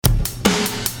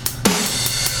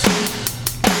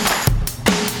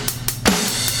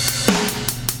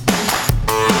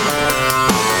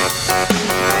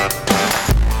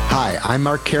I'm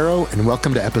Mark Caro, and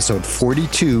welcome to episode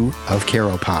 42 of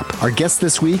Caro Pop. Our guest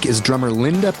this week is drummer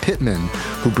Linda Pittman,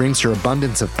 who brings her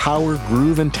abundance of power,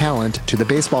 groove, and talent to the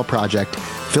Baseball Project,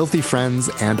 Filthy Friends,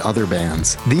 and other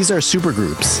bands. These are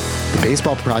supergroups. The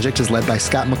Baseball Project is led by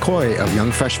Scott McCoy of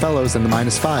Young Fresh Fellows and the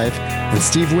Minus Five, and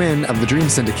Steve Wynn of the Dream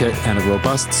Syndicate and a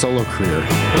robust solo career.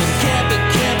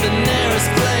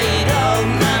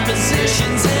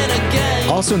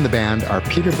 Also in the band are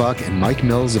Peter Buck and Mike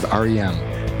Mills of REM,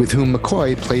 with whom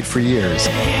McCoy played for years.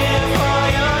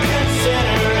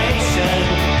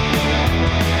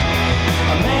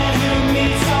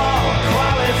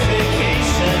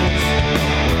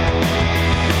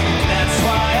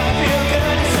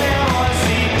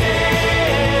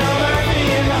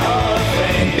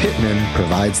 And Pittman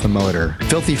provides the motor.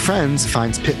 Filthy Friends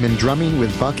finds Pittman drumming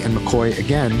with Buck and McCoy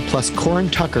again, plus Corin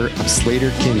Tucker of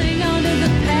Slater Kinney.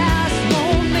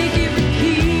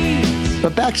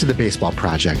 But back to the Baseball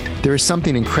Project. There is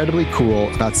something incredibly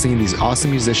cool about seeing these awesome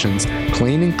musicians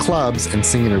playing in clubs and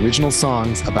singing original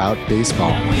songs about baseball.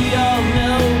 We all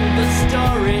know the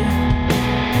story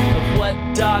of what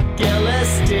Doc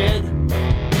Ellis did.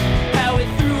 How he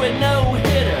threw a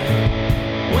no-hitter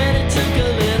when it took a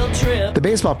little trip. The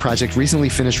Baseball Project recently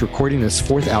finished recording its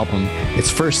fourth album, its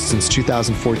first since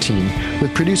 2014,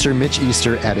 with producer Mitch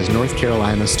Easter at his North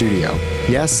Carolina studio.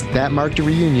 Yes, that marked a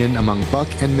reunion among Buck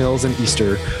and Mills and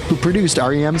Easter, who produced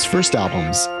REM's first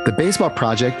albums. The Baseball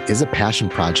Project is a passion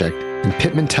project, and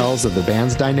Pittman tells of the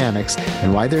band's dynamics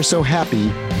and why they're so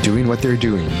happy doing what they're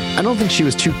doing. I don't think she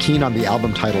was too keen on the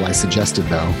album title I suggested,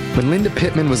 though. When Linda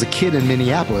Pittman was a kid in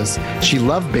Minneapolis, she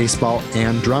loved baseball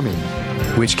and drumming.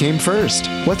 Which came first?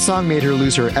 What song made her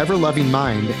lose her ever-loving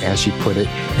mind, as she put it,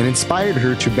 and inspired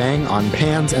her to bang on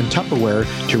pans and Tupperware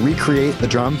to recreate the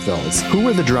drum fills? Who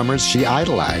were the drummers she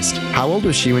idolized? How old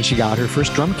was she when she got her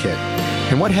first drum kit?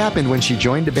 And what happened when she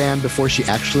joined a band before she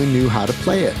actually knew how to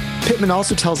play it? Pittman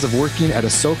also tells of working at a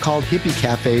so-called hippie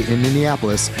cafe in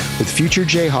Minneapolis with future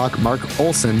Jayhawk Mark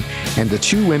Olson and the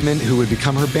two women who would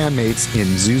become her bandmates in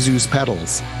Zuzu's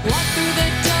Pedals. Walk through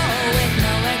the door with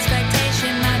no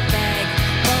expectation, my bag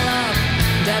full of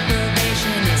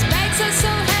deprivation. These bags are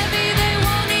so heavy they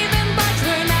won't even budge.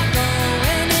 We're not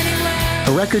going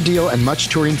anywhere. A record deal and much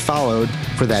touring followed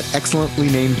for that excellently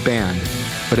named band,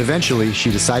 but eventually she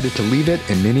decided to leave it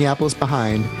in Minneapolis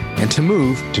behind and to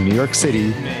move to New York City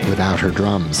without her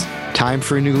drums. Time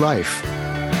for a new life.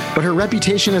 But her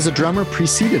reputation as a drummer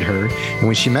preceded her, and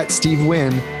when she met Steve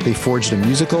Wynn, they forged a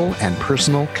musical and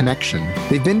personal connection.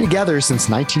 They've been together since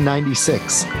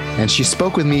 1996, and she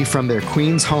spoke with me from their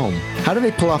Queens home. How do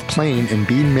they pull off playing and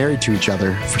being married to each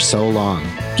other for so long?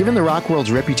 Given the rock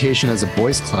world's reputation as a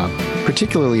boys' club,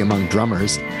 particularly among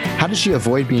drummers, how does she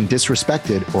avoid being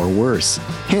disrespected or worse?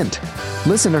 Hint,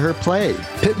 listen to her play.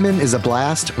 Pittman is a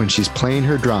blast when she's playing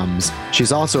her drums.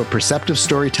 She's also a perceptive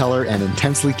storyteller and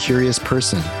intensely curious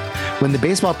person. When the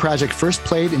Baseball Project first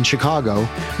played in Chicago,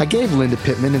 I gave Linda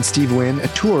Pittman and Steve Wynn a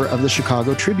tour of the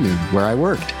Chicago Tribune, where I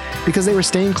worked, because they were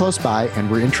staying close by and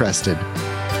were interested.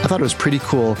 I thought it was pretty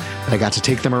cool that I got to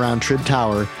take them around Trib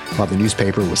Tower while the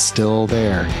newspaper was still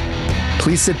there.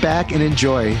 Please sit back and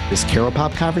enjoy this Caro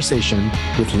Pop conversation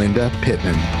with Linda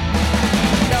Pittman.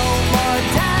 No more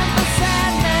time for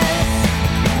sadness.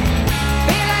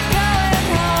 Feel like going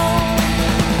home.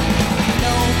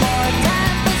 No more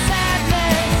time for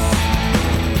sadness.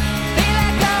 Feel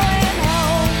like going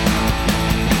home.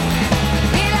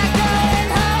 Feel like going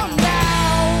home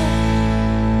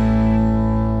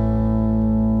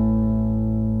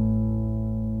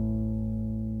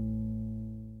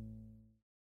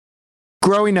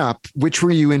Growing up, which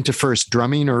were you into first,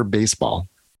 drumming or baseball?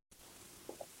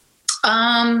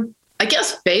 I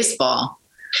guess baseball.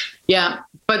 Yeah,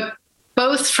 but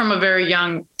both from a very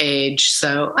young age.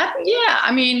 So I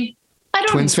don't.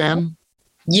 Twins fan?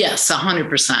 Yes,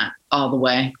 100%, all the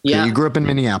way. Yeah. Okay, you grew up in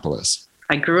Minneapolis.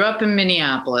 I grew up in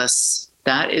Minneapolis.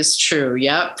 That is true.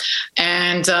 Yep.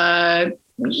 And I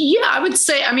would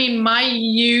say, my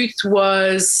youth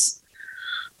was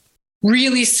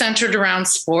really centered around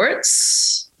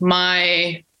sports.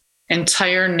 My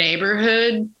entire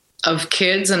neighborhood of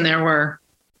kids, and there were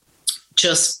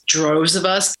just droves of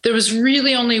us. There was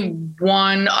really only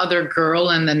one other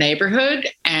girl in the neighborhood,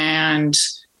 and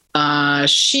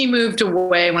she moved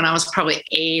away when I was probably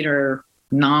 8 or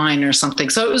 9 or something.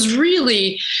 So it was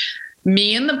really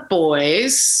me and the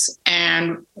boys,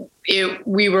 and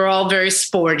we were all very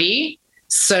sporty.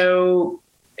 So,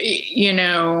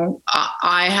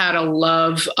 I had a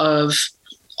love of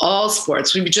all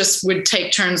sports. We would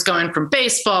take turns going from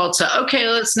baseball to, okay,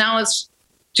 let's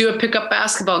do a pickup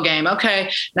basketball game. Okay,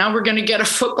 now we're going to get a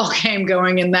football game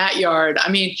going in that yard.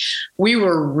 I mean, we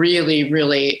were really,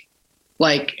 really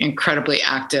like incredibly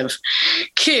active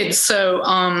kids. So,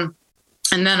 and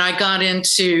then I got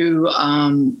into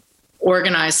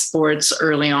organized sports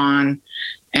early on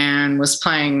and was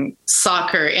playing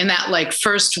soccer in that like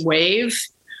first wave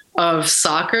of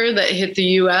soccer that hit the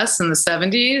US in the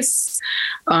 70s.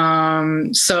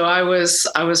 So I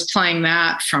was playing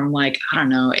that from like, I don't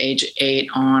know, age 8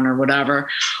 on or whatever.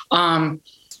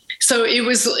 So it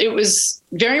was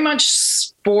very much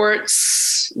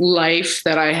sports life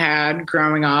that I had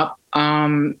growing up.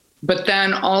 But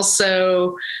then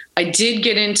also I did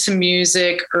get into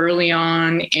music early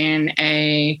on in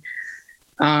I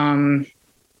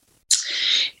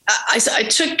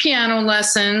took piano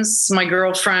lessons. My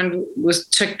girlfriend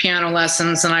took piano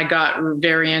lessons and I got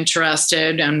very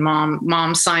interested, and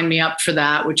mom signed me up for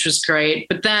that, which was great.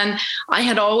 But then I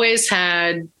had always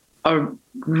had a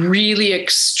really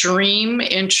extreme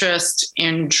interest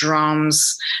in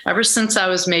drums ever since I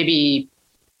was maybe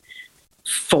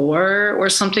 4 or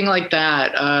something like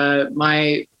that.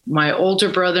 My older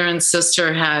brother and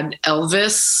sister had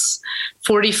Elvis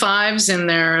 45s in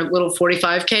their little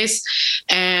 45 case.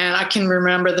 And I can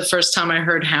remember the first time I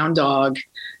heard Hound Dog,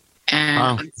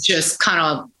 and wow. just kind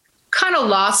of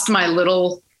lost my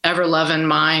little ever-loving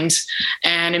mind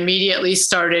and immediately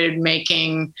started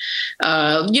making,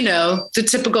 the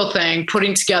typical thing,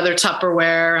 putting together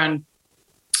Tupperware and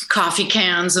coffee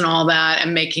cans and all that,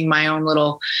 and making my own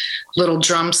little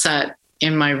drum set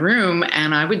in my room.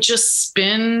 And I would just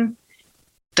spin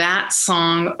that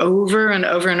song over and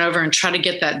over and over and try to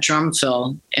get that drum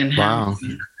fill in. Wow.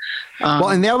 Well,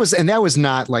 and that was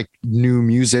not like new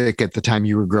music at the time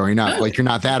you were growing up. Like, you're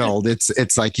not that old.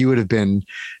 It's like you would have been.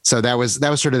 So that was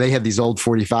sort of, they had these old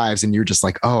 45s and you're just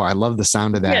like, oh, I love the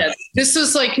sound of that. Yeah, this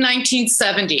was like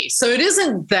 1970. So it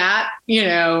isn't that,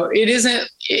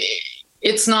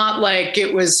 it's not like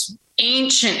it was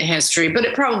ancient history, but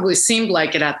it probably seemed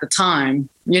like it at the time.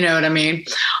 You know what I mean?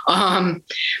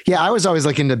 Yeah, I was always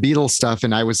like into Beatles stuff,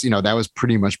 and I was, that was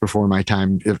pretty much before my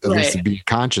time, at least to be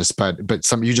conscious. But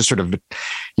you just sort of,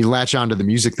 you latch onto the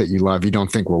music that you love. You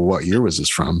don't think, well, what year was this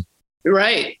from?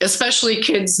 Right. Especially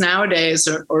kids nowadays,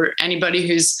 or anybody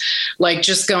who's like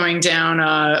just going down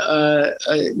a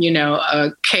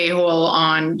K-hole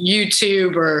on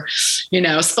YouTube or,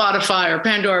 Spotify or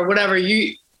Pandora, whatever.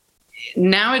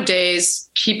 Nowadays,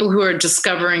 people who are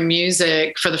discovering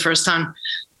music for the first time,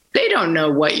 they don't know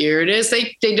what year it is.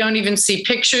 They don't even see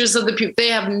pictures of the people. They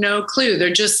have no clue.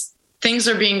 They're just, things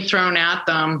are being thrown at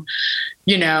them,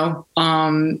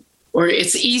 or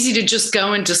it's easy to just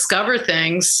go and discover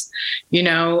things, you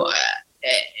don't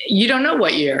know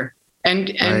what year.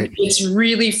 And right. It's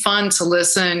really fun to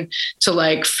listen to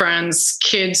like friends,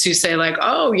 kids who say like,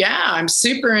 oh yeah, I'm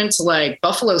super into like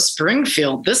Buffalo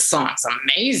Springfield. This song's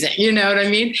amazing. You know what I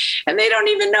mean? And they don't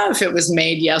even know if it was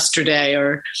made yesterday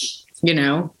or,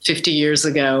 50 years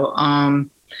ago.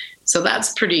 So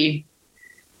that's pretty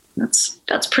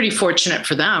fortunate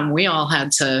for them. We all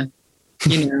had to,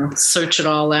 search it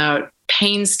all out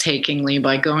painstakingly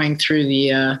by going through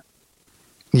the,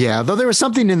 yeah, though there was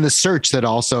something in the search that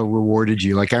also rewarded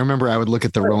you. Like, I remember I would look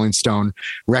at the Rolling Stone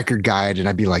record guide and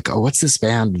I'd be like, oh, what's this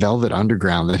band Velvet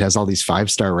Underground that has all these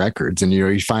 5-star records? And,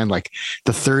 you find like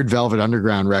the third Velvet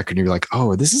Underground record and you're like,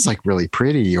 oh, this is like really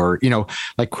pretty. Or,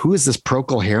 like, who is this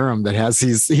Procol Harum that has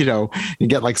these, you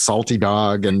get like Salty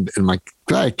Dog and like,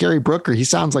 Gary Brooker, he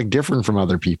sounds like different from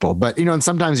other people. But, and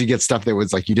sometimes you get stuff that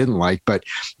was like you didn't like, but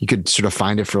you could sort of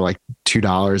find it for like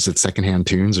 $2 at Secondhand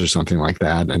Tunes or something like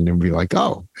that. And then be like,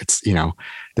 oh, it's,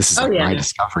 this is my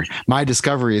discovery. My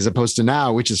discovery, as opposed to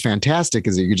now, which is fantastic,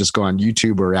 is that you just go on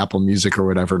YouTube or Apple Music or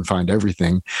whatever and find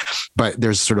everything. But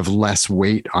there's sort of less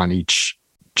weight on each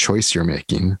choice you're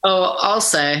making. Oh, I'll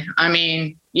say, I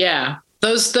mean, yeah,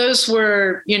 those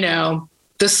were,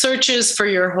 the searches for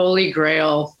your holy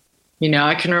grail.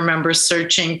 I can remember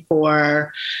searching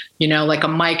for, like a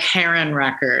Mike Heron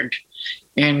record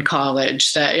in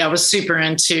college that I was super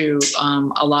into,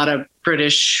 a lot of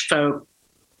British folk.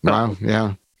 Wow.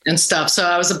 Yeah. And stuff. So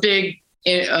I was a big,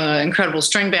 Incredible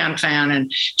String Band fan,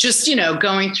 and just,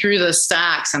 going through the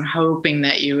stacks and hoping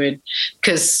that you would,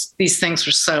 because these things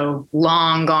were so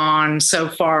long gone, so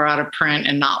far out of print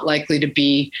and not likely to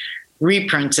be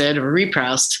reprinted or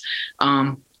repressed.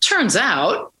 Turns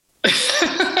out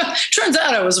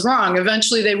I was wrong.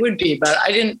 Eventually they would be, but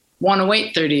I didn't want to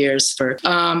wait 30 years for,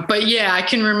 but yeah, I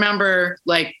can remember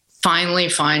like finally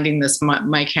finding this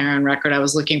Mike Herron record I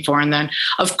was looking for. And then,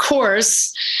 of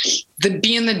course,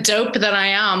 being the dope that I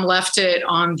am, left it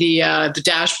on the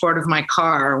dashboard of my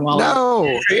car.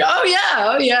 No.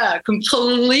 Oh yeah,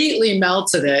 completely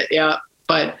melted it. Yeah,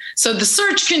 but so the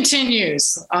search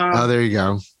continues. There you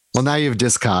go. Well, now you have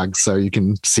Discogs, so you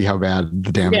can see how bad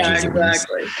the damage is. Yeah,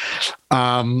 exactly.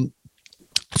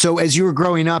 So as you were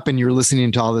growing up and you were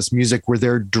listening to all this music, were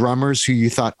there drummers who you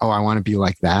thought, oh, I want to be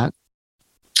like that?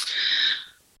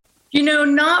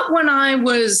 Not when I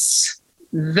was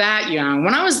that young.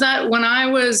 When I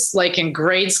was like in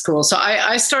grade school. So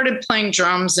I started playing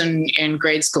drums in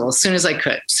grade school as soon as I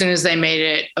could. As soon as they made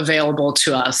it available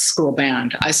to us, school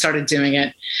band, I started doing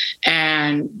it.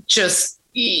 And just,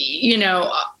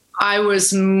 I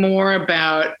was more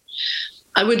about,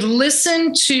 I would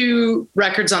listen to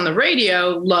records on the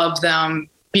radio, love them,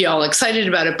 be all excited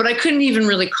about it, but I couldn't even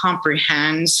really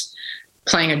comprehend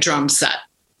playing a drum set.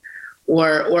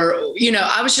 Or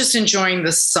I was just enjoying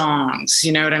the songs,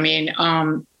 you know what I mean?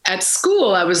 At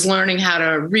school, I was learning how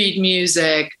to read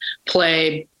music,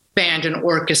 play band and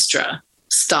orchestra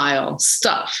style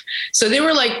stuff. So they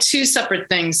were like two separate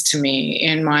things to me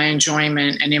in my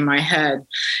enjoyment and in my head.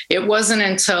 It wasn't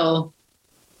until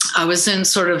I was in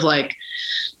sort of like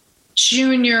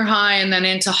junior high and then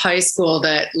into high school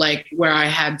that like where I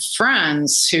had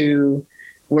friends who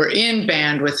were in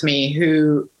band with me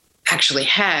who actually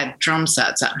had drum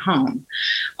sets at home.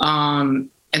 And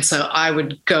so I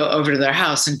would go over to their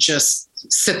house and just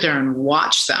sit there and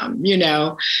watch them,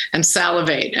 and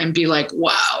salivate and be like,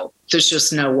 wow, there's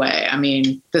just no way. I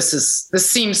mean, this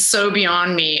seems so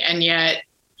beyond me. And yet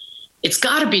it's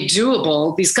got to be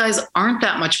doable. These guys aren't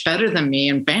that much better than me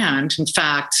in band. In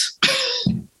fact,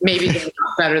 maybe they're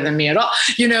not better than me at all.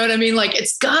 You know what I mean? Like,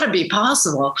 it's got to be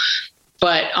possible.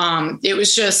 But it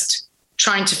was just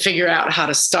trying to figure out how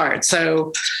to start.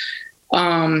 So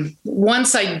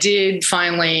once I did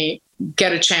finally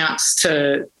get a chance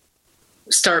to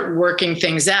start working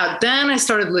things out, then I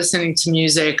started listening to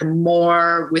music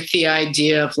more with the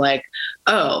idea of like,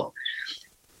 oh,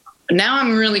 now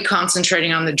I'm really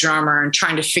concentrating on the drummer and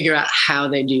trying to figure out how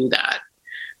they do that.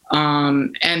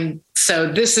 And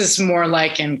so this is more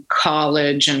like in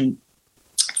college and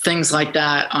things like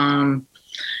that.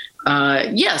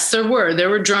 Yes, there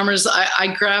were drummers.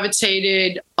 I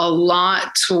gravitated a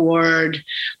lot toward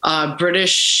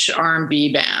British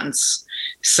R&B bands.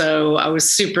 So I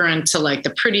was super into like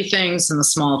the Pretty Things and the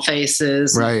Small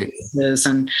Faces, right?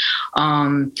 And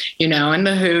and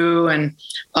the Who,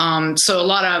 and so a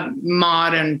lot of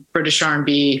modern British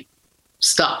R&B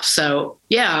stuff. So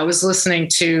yeah, I was listening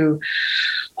to,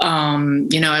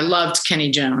 I loved Kenny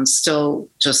Jones. Still,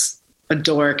 just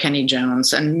adore Kenny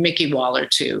Jones, and Mickey Waller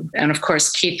too, and of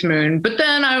course Keith Moon. But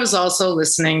then I was also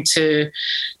listening to,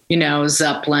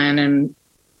 Zeppelin, and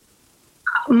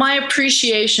my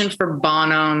appreciation for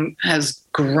Bonham has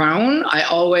grown. I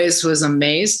always was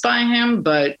amazed by him,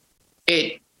 but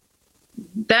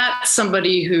that's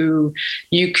somebody who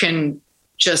you can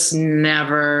just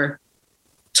never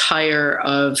tire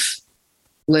of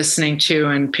listening to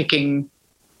and picking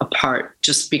apart,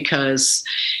 just because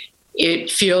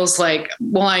it feels like,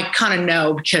 well, I kind of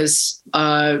know because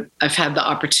I've had the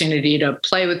opportunity to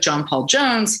play with John Paul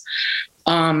Jones.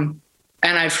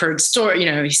 And I've heard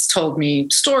he's told me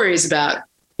stories about,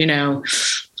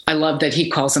 I love that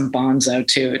he calls him Bonzo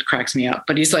too. It cracks me up,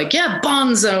 but he's like, yeah,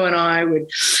 Bonzo and I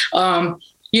would,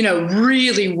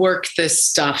 really work this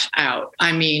stuff out.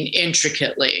 I mean,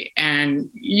 intricately, and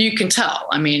you can tell,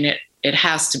 I mean, it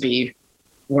has to be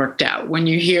worked out when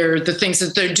you hear the things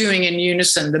that they're doing in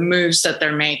unison, the moves that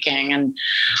they're making. And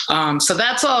so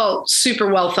that's all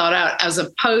super well thought out, as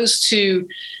opposed to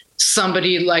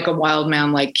somebody like a wild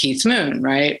man like Keith Moon,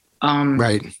 right?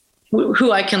 Right.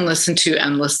 Who I can listen to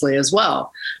endlessly as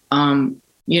well.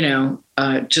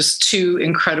 Just two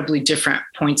incredibly different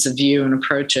points of view and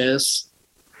approaches.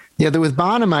 Yeah, with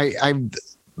Bonham, I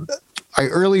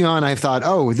early on I thought,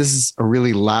 oh, this is a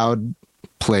really loud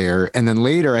player, and then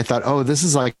later I thought, oh, this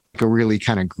is like a really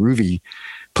kind of groovy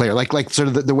player, like sort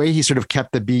of the way he sort of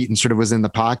kept the beat and sort of was in the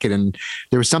pocket, and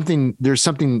there's something.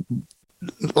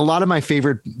 A lot of my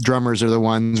favorite drummers are the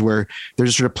ones where they're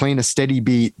just sort of playing a steady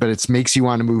beat, but it makes you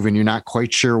want to move and you're not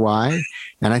quite sure why.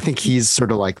 And I think he's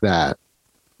sort of like that.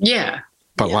 Yeah.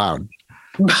 But loud.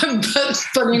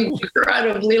 but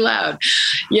incredibly loud.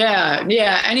 Yeah.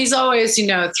 Yeah. And he's always,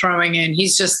 throwing in,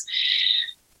 he's just,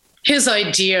 his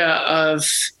idea of,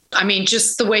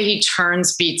 just the way he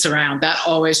turns beats around, that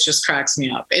always just cracks me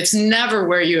up. It's never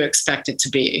where you expect it to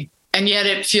be. And yet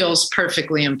it feels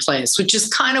perfectly in place, which is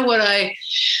kind of what I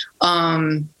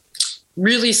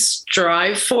really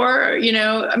strive for, I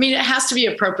mean, it has to be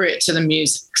appropriate to the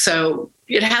music. So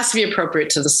it has to be appropriate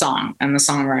to the song and the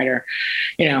songwriter,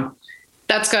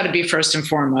 that's got to be first and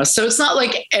foremost. So it's not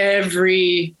like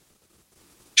every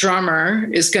drummer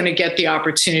is going to get the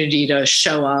opportunity to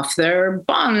show off their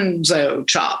Bonzo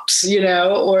chops,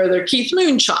 or their Keith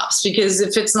Moon chops, because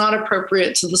if it's not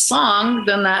appropriate to the song,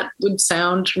 then that would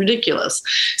sound ridiculous.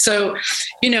 So,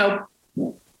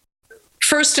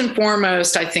 first and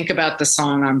foremost, I think about the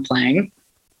song I'm playing.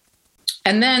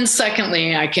 And then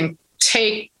secondly, I can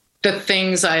take the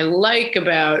things I like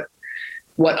about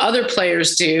what other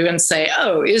players do and say,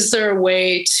 oh, is there a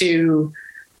way to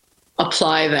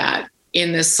apply that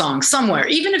in this song somewhere,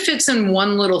 even if it's in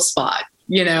one little spot?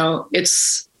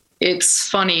 It's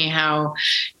funny how,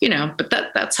 but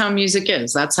that's how music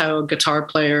is. That's how a guitar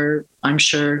player, I'm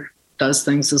sure, does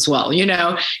things as well.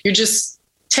 You're just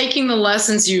taking the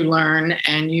lessons you learn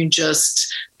and you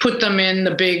just put them in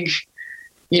the big,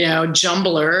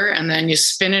 jumbler, and then you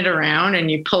spin it around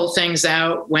and you pull things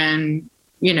out when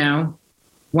you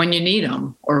need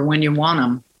them or when you want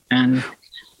them. And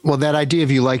well, that idea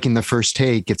of you liking the first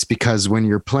take, it's because when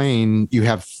you're playing, you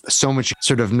have so much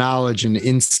sort of knowledge and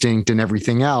instinct and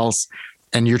everything else,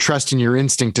 and you're trusting your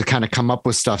instinct to kind of come up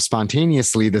with stuff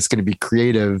spontaneously that's going to be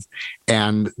creative,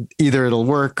 and either it'll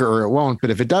work or it won't.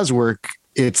 But if it does work,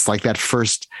 it's like that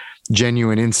first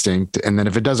genuine instinct. And then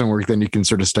if it doesn't work, then you can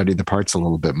sort of study the parts a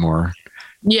little bit more.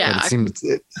 Yeah, I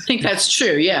think that's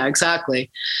true. Yeah, exactly.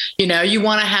 You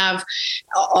want to have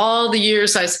all the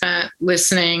years I spent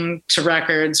listening to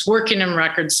records, working in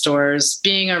record stores,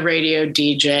 being a radio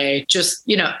DJ, just,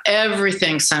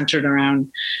 everything centered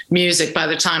around music by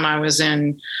the time I was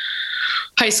in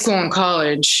high school and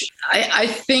college. I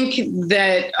think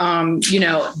that,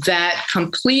 that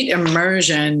complete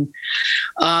immersion,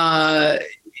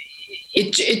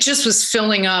 it just was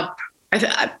filling up.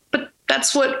 But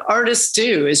that's what artists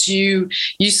do, is you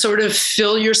sort of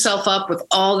fill yourself up with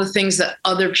all the things that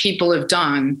other people have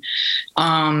done.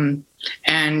 And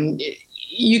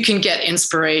you can get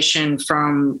inspiration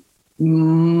from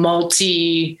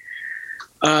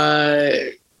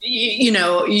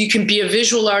you can be a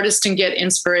visual artist and get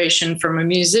inspiration from a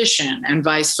musician, and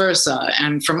vice versa,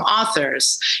 and from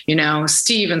authors,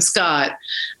 Steve and Scott,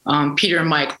 Peter and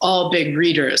Mike, all big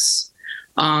readers.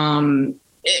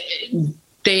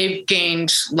 They've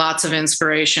gained lots of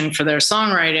inspiration for their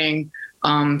songwriting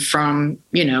from,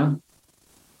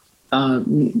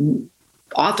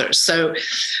 authors. So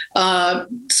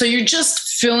you're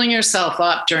just filling yourself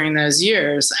up during those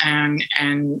years, and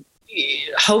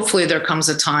hopefully there comes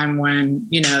a time when,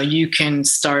 you can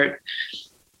start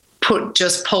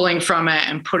pulling from it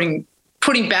and putting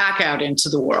back out into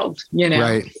the world,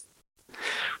 Right.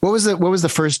 What was the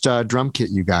first drum kit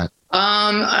you got?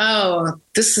 I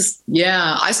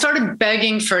started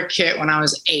begging for a kit when I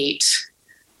was 8.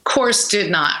 Of course,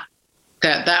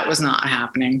 that was not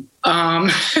happening.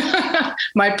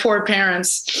 My poor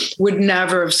parents would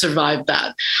never have survived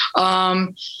that.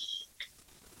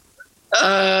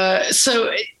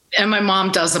 And my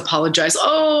mom does apologize.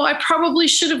 Oh, I probably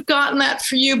should have gotten that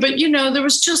for you. But, there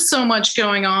was just so much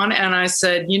going on. And I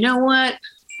said, you know what?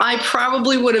 I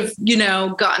probably would have,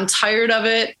 gotten tired of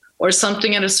it or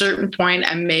something at a certain point.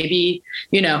 And maybe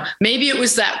it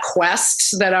was that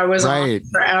quest that I was on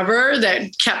forever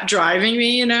that kept driving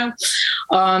me, So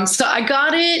I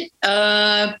got it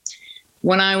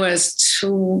when I was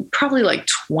probably like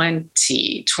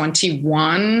 20,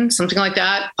 21, something like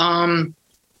that.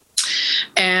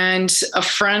 And a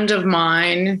friend of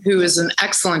mine who is an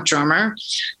excellent drummer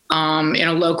in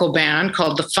a local band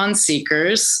called the Fun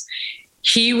Seekers,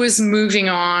 he was moving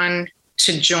on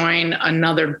to join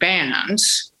another band,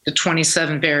 the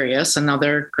 27 Various,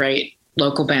 another great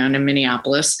local band in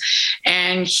Minneapolis.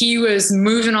 And he was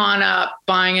moving on up,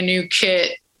 buying a new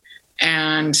kit.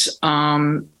 And,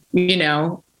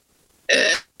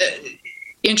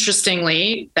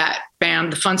 interestingly, that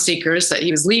band, the Fun Seekers, that he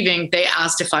was leaving, they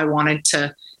asked if I wanted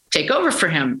to take over for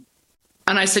him.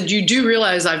 And I said, you do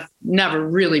realize I've never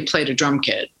really played a drum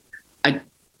kit. I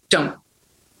don't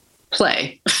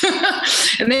play.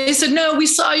 And they said, no, we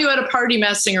saw you at a party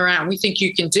messing around. We think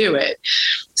you can do it.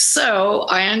 So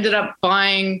I ended up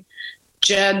buying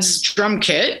Jed's drum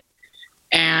kit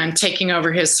and taking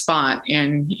over his spot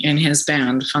in his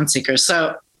band, the Fun Seekers.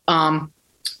 So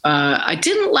I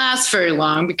didn't last very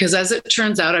long because, as it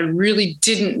turns out, I really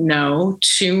didn't know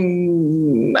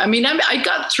I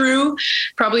got through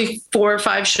probably 4 or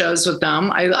 5 shows with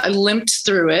them. I limped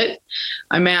through it.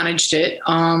 I managed it.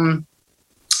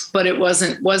 But it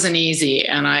wasn't easy.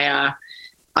 And I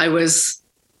was,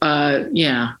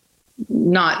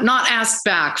 not asked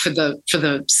back for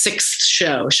the sixth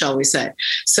show, shall we say.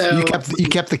 So You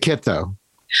kept the kit though.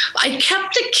 I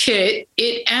kept the kit.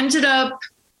 It ended up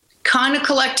kind of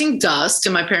collecting dust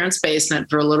in my parents' basement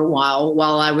for a little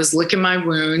while I was licking my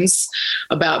wounds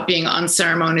about being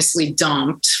unceremoniously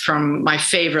dumped from my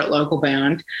favorite local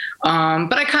band.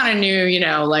 But I kind of knew,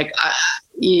 like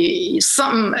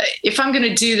something, if I'm going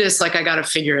to do this, like I got to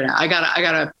figure it out. I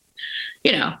gotta,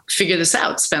 figure this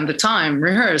out, spend the time,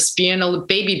 rehearse, be in a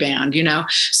baby band,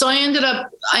 So I ended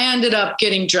up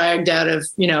getting dragged out of,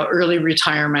 early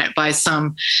retirement by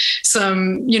some,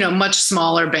 much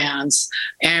smaller bands.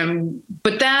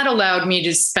 But that allowed me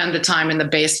to spend the time in the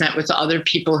basement with other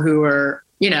people who were,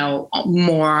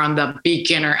 more on the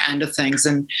beginner end of things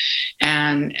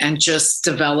and just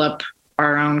develop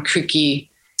our own kooky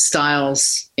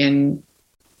styles in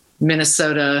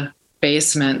Minnesota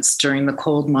basements during the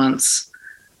cold months.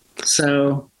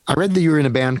 So I read that you were in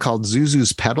a band called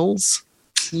Zuzu's Pedals.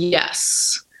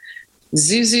 Yes.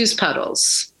 Zuzu's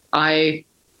Pedals. I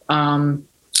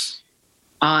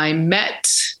met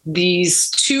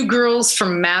these two girls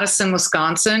from Madison,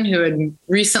 Wisconsin, who had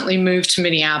recently moved to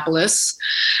Minneapolis.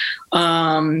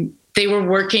 They were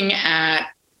working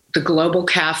at the Global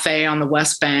Cafe on the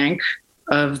West Bank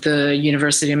of the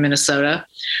University of Minnesota,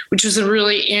 which was a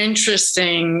really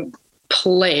interesting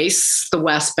place. The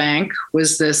West Bank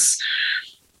was this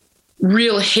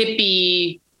real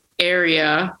hippie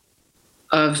area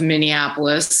of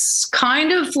Minneapolis,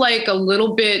 kind of like a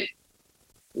little bit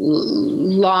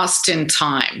lost in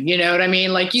time. You know what I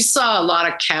mean? Like you saw a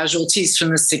lot of casualties from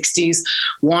the 60s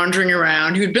wandering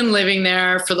around who'd been living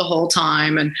there for the whole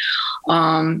time. And,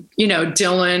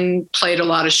 Dylan played a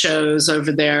lot of shows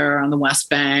over there on the West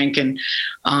Bank, and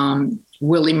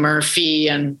Willie Murphy.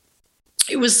 And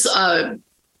it was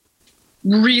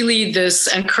really this,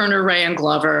 and Kerner, Ray, and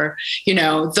Glover,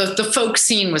 the folk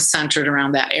scene was centered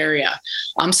around that area.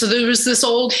 So there was this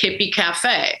old hippie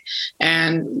cafe,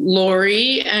 and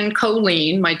Lori and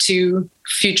Colleen, my two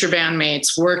future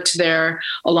bandmates, worked there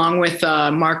along with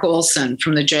Mark Olson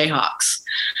from the Jayhawks,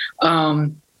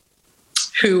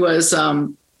 who was,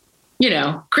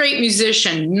 great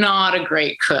musician, not a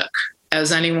great cook,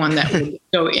 as anyone that would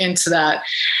go into that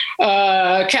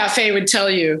cafe would tell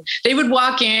you. They would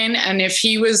walk in, and if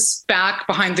he was back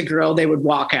behind the grill, they would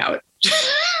walk out.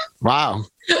 Wow.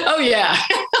 Oh, yeah.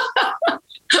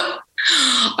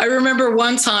 I remember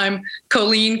one time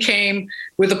Colleen came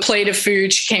with a plate of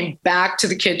food. She came back to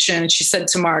the kitchen and she said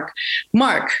to Mark,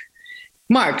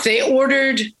 they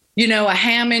ordered, a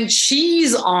ham and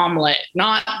cheese omelet,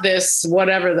 not this,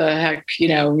 whatever the heck,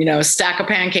 a stack of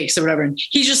pancakes or whatever. And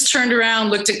he just turned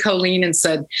around, looked at Colleen and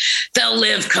said, "They'll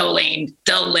live, Colleen,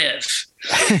 they'll live."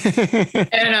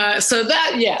 And so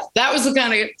that was the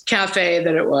kind of cafe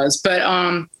that it was. But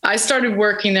I started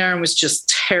working there and was just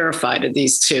terrified of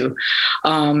these two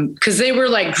because they were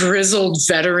like grizzled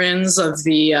veterans of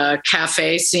the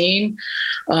cafe scene,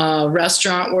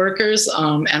 restaurant workers.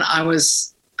 And I was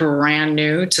brand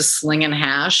new to slinging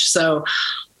hash. So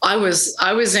I was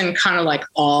in kind of like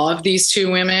awe of these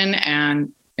two women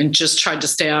and just tried to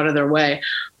stay out of their way.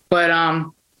 But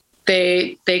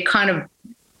they kind of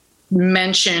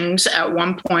mentioned at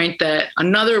one point that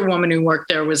another woman who worked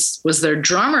there was their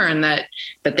drummer, and that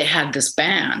they had this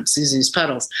band, Zuzu's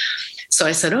Pedals. So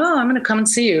I said, "Oh, I'm going to come and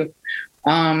see you."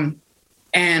 And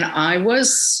I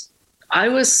was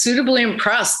suitably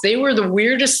impressed. They were the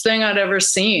weirdest thing I'd ever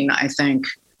seen, I think.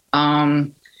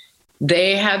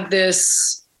 They had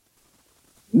this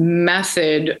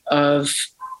method of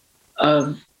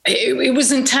it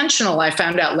was intentional. I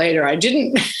found out later. I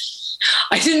didn't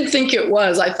think it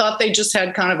was. I thought they just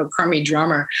had kind of a crummy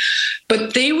drummer,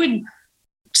 but they would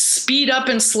speed up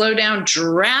and slow down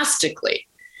drastically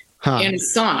in a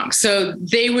song. So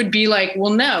they would be like,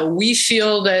 "Well, no, we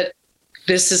feel that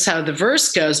this is how the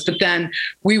verse goes, but then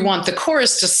we want the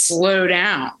chorus to slow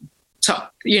down, to,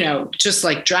 just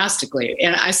like drastically."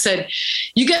 And I said,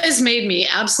 "You guys made me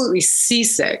absolutely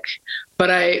seasick,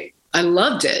 but I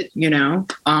loved it,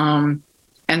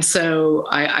 And so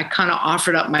I kind of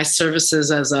offered up my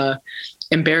services as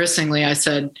embarrassingly, I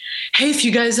said, "Hey, if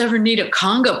you guys ever need a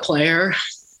conga player."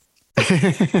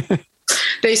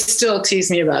 They still tease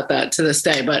me about that to this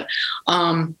day. But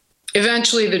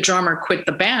eventually the drummer quit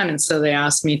the band, and so they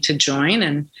asked me to join,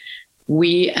 and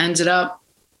we ended up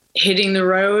hitting the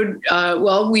road.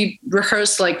 We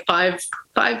rehearsed like five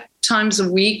times a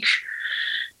week,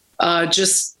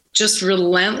 just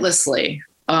relentlessly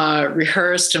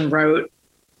rehearsed and wrote.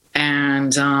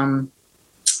 And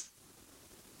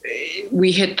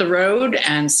we hit the road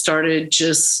and started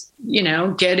just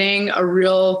getting a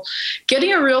real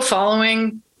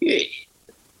following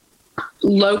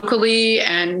locally.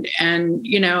 And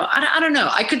I don't know.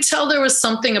 I could tell there was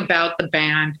something about the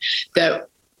band that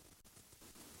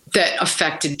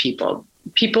affected people.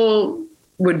 People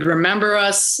would remember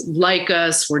us, like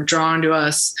us, were drawn to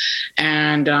us.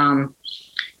 And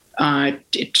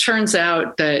it turns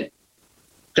out that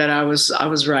I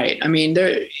was right. I mean,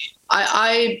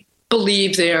 I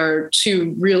believe they were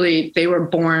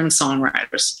born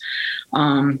songwriters.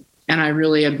 And I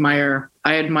really admire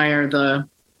the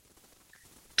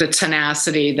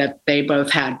tenacity that they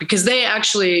both had, because they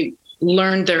actually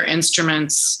learned their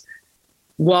instruments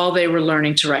while they were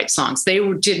learning to write songs. They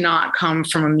did not come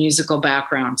from a musical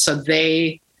background. So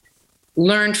they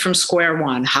learned from square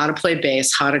one how to play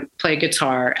bass, how to play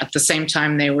guitar. At the same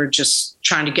time, they were just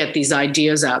trying to get these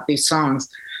ideas out, these songs.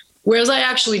 Whereas I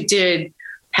actually did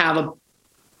have a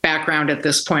background at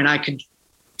this point. I could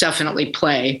definitely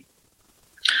play.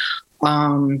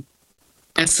 And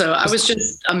so I was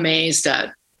just amazed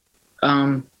at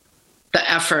the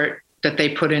effort that they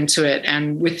put into it.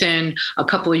 And within a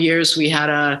couple of years, we had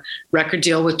a record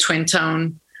deal with Twin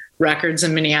Tone Records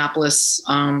in Minneapolis /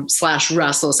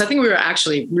 Restless. I think we were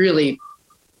actually really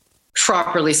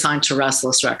properly signed to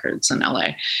Restless Records in LA.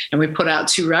 And we put out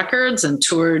 2 records and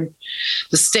toured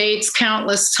the States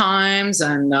countless times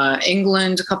and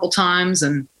England a couple times.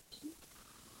 And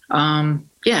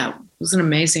it was an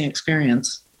amazing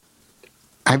experience.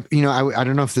 I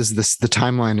don't know if the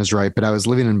timeline is right, but I was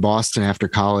living in Boston after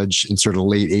college in sort of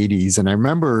late 80s. And I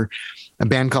remember a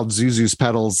band called Zuzu's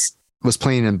Pedals was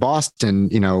playing in Boston,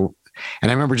 and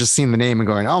I remember just seeing the name and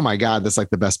going, oh my God, that's like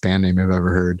the best band name I've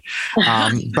ever heard.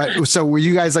 But so were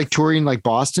you guys like touring like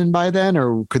Boston by then,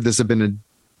 or could this have been a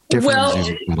different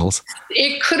Zuzu's Pedals?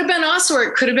 It could have been us, or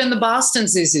it could have been the Boston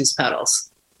Zuzu's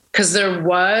Pedals, because there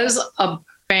was a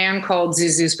band called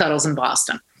Zuzu's Pedals in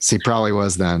Boston. See, probably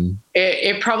was then.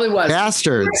 It probably was.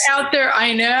 Bastards. Out there,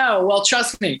 I know. Well,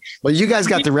 trust me. Well, you guys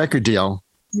got the record deal.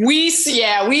 We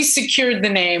secured the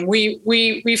name.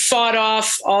 We fought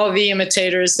off all the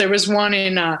imitators. There was one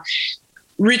in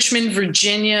Richmond,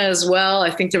 Virginia as well. I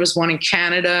think there was one in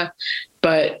Canada.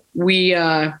 But we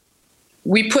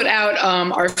put out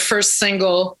our first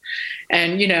single,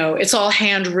 and it's all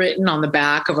handwritten on the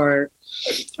back of our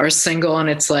single, and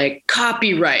it's like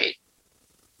copyright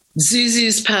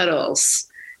Zuzu's Pedals.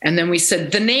 And then we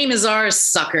said, the name is ours,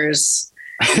 suckers.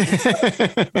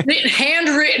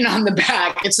 Handwritten on the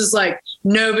back. It's just like,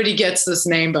 nobody gets this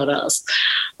name but us.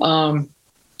 No,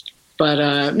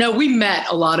 we met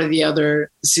a lot of the other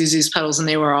Zuzu's Pedals, and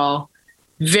they were all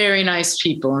very nice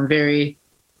people and very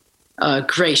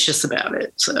gracious about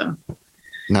it. So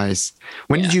nice.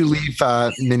 When did you leave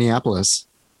Minneapolis?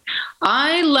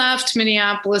 I left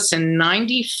Minneapolis in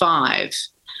 95.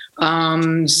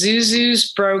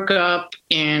 Zuzu's broke up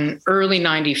in early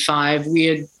 95. We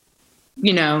had,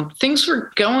 things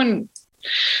were going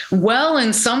well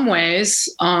in some ways.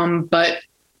 But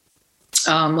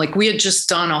we had just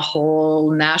done a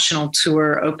whole national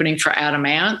tour opening for Adam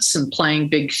Ants and playing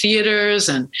big theaters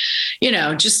and,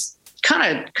 just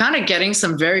kind of getting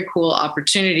some very cool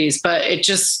opportunities, but it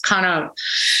just kind of,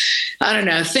 I don't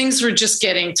know, things were just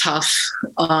getting tough.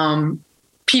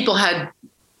 People had,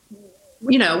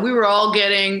 we were all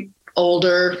getting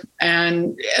older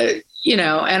and,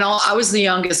 I was the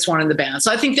youngest one in the band.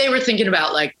 So I think they were thinking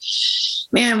about like,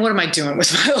 man, what am I doing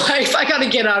with my life? I got to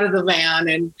get out of the van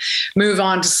and move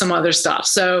on to some other stuff.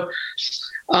 So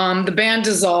the band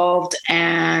dissolved,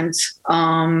 and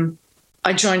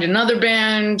I joined another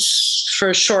band for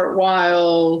a short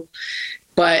while,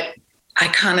 but I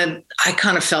kind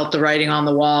of felt the writing on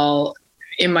the wall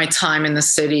in my time in the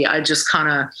city. I just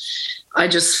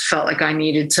felt like I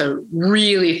needed to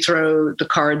really throw the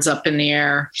cards up in the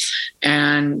air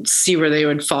and see where they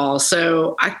would fall.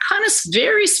 So I kind of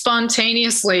very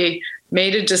spontaneously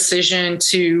made a decision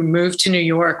to move to New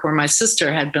York, where my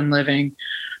sister had been living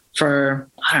for,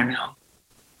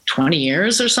 20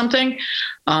 years or something.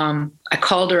 I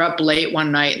called her up late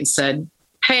one night and said,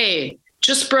 hey,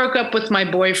 just broke up with my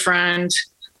boyfriend.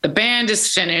 The band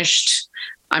is finished.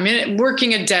 I'm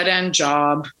working a dead-end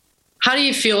job. How do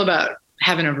you feel about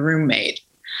having a roommate?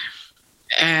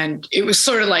 And it was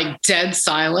sort of like dead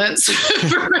silence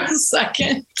for a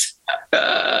second.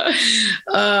 But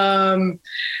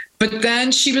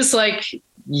then she was like,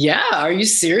 yeah, are you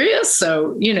serious?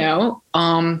 So,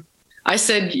 I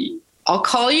said, I'll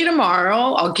call you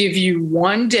tomorrow. I'll give you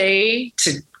one day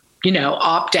to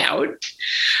opt out.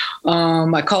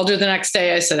 I called her the next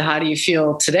day. I said, how do you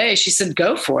feel today? She said,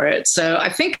 go for it. So I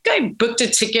think I booked a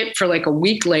ticket for like a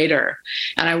week later,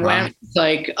 and I went with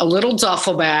like a little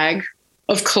duffel bag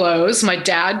of clothes. My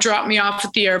dad dropped me off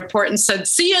at the airport and said,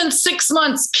 see you in 6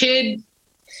 months, kid.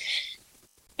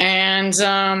 And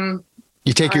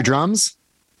you take your drums?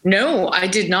 No, I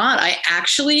did not. I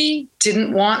actually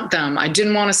didn't want them. I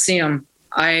didn't want to see them.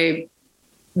 I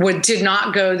did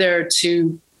not go there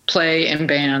to play in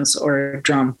bands or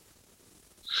drum.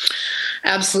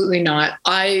 Absolutely not.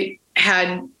 I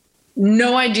had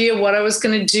no idea what I was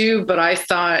going to do, but I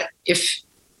thought if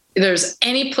there's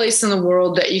any place in the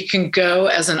world that you can go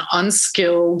as an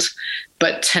unskilled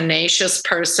but tenacious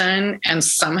person and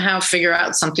somehow figure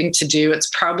out something to do, it's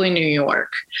probably New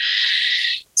York.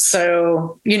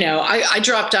 So, I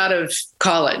dropped out of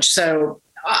college. So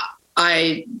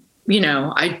I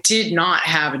did not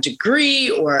have a degree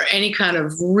or any kind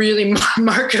of really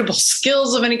marketable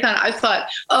skills of any kind. I thought,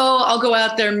 I'll go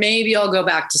out there. Maybe I'll go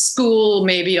back to school.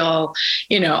 Maybe I'll,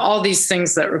 all these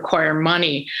things that require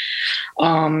money.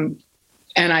 And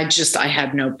I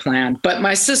had no plan. But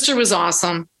my sister was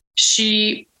awesome.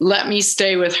 She let me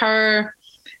stay with her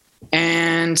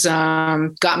and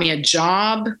got me a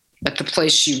job at the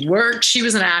place she worked. She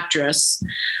was an actress.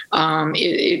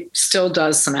 It still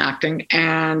does some acting.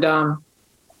 And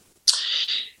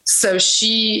so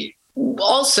she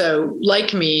also,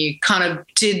 like me, kind of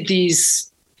did these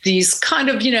kind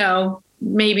of,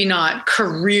 maybe not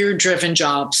career-driven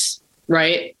jobs,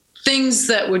 right? Things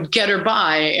that would get her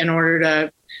by in order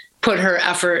to put her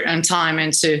effort and time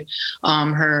into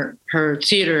her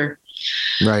theater.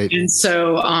 Right. And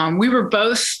so we were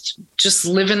both just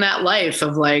living that life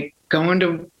of like going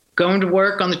to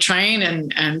work on the train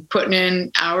and putting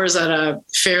in hours at a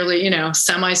fairly,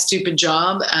 semi-stupid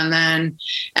job. And then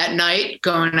at night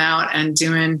going out and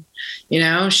doing,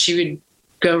 she would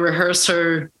go rehearse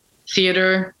her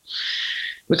theater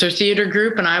with her theater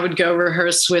group, and I would go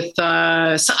rehearse with,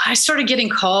 so I started getting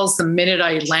calls the minute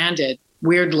I landed.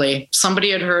 Weirdly,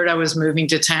 somebody had heard I was moving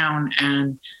to town,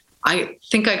 and I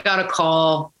think I got a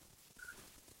call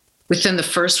within the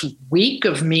first week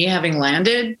of me having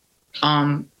landed.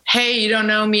 Hey, you don't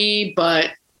know me,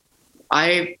 but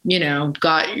I,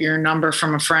 got your number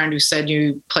from a friend who said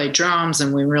you play drums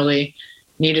and we really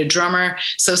need a drummer.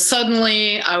 So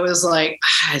suddenly I was like,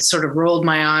 I sort of rolled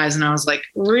my eyes and I was like,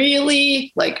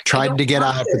 really? Like, tried to get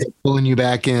out, but they're pulling you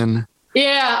back in.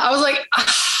 Yeah. I was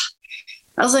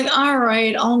like, all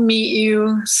right, I'll meet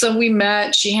you. So we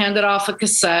met. She handed off a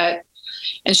cassette,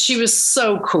 and she was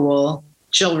so cool.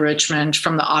 Jill Richmond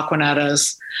from the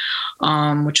Aquanettas,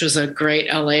 which was a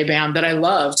great LA band that I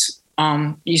loved.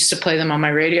 Used to play them on my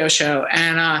radio show.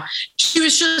 And she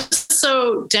was just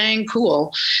so dang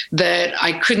cool that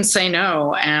I couldn't say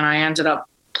no. And I ended up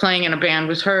playing in a band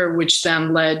with her, which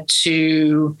then led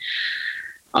to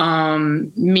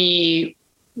me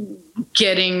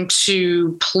getting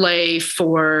to play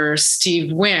for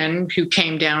Steve Wynn, who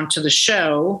came down to the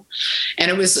show, and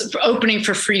it was opening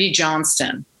for Freddie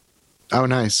Johnston. Oh,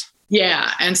 nice.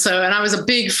 Yeah. And I was a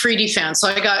big Freddie fan. So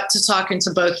I got to talking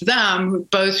to both of them,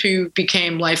 both who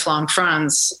became lifelong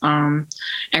friends, and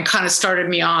kind of started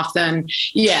me off. Then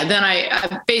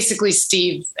I basically,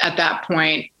 Steve, at that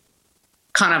point,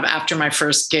 kind of after my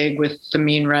first gig with the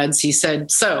Mean Reds, he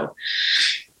said, so,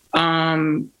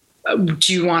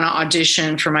 do you want to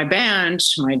audition for my band?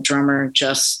 My drummer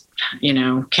just,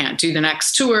 can't do the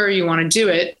next tour. You want to do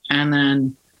it? And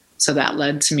then, so that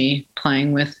led to me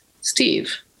playing with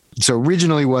Steve. So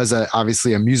originally was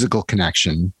obviously a musical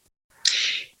connection.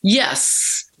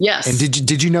 Yes. And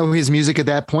did you know his music at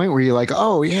that point? Were you like,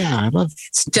 oh yeah, I love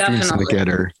Steve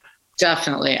Syndicate?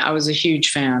 Definitely. I was a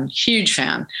huge fan.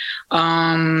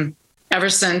 Ever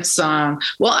since,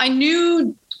 I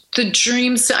knew the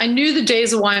Dreams. I knew the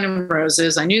Days of Wine and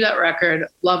Roses. I knew that record,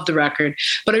 loved the record,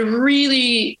 but I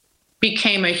really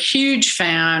became a huge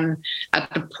fan at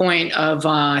the point of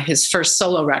his first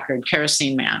solo record,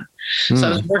 Kerosene Man. So I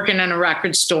was working in a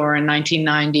record store in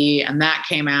 1990, and that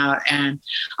came out, and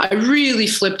I really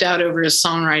flipped out over his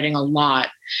songwriting a lot.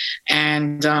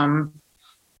 And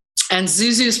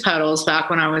Zuzu's Pedals, back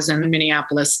when I was in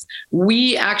Minneapolis,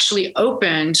 we actually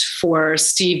opened for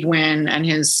Steve Wynn and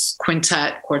his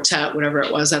quartet, whatever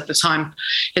it was at the time,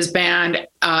 his band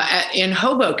in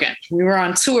Hoboken. We were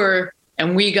on tour,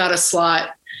 and we got a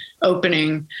slot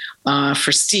opening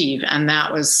for Steve. And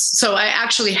that was, so I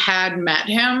actually had met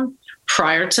him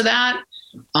prior to that,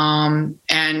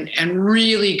 and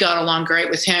really got along great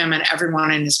with him and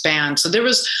everyone in his band. So there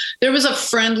was a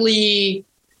friendly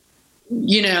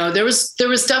there was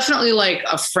definitely like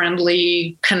a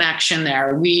friendly connection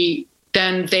there.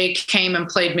 Then they came and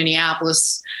played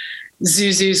Minneapolis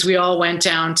Zuzu's. We all went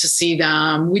down to see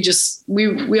them.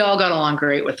 We all got along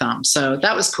great with them. So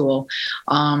that was cool.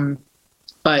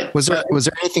 But was there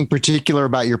anything particular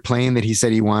about your playing that he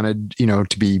said he wanted,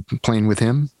 to be playing with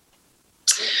him?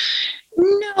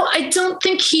 No, I don't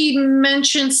think he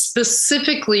mentioned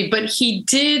specifically, but he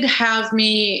did have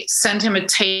me send him a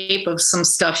tape of some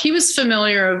stuff. He was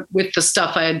familiar with the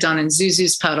stuff I had done in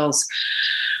Zuzu's Pedals.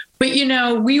 But,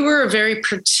 we were a very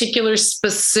particular,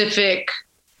 specific,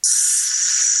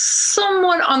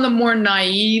 somewhat on the more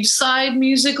naive side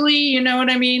musically, you know what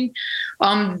I mean?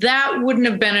 That wouldn't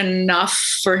have been enough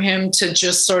for him to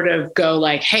just sort of go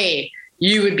like, hey,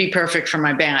 you would be perfect for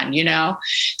my band,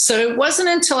 So it wasn't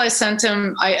until I sent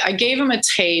him, I gave him a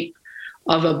tape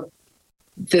of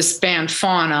this band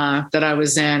Fauna that I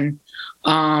was in,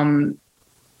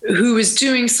 who was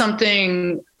doing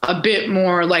something a bit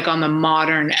more like on the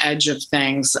modern edge of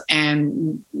things.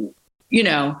 And,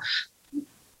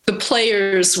 the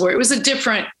players it was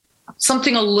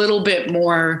something a little bit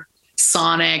more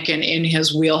sonic and in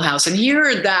his wheelhouse. And he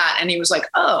heard that and he was like,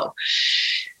 oh,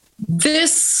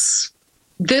 this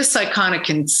I kind of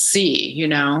can see,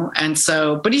 and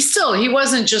so, but he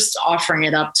wasn't just offering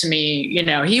it up to me,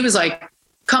 he was like,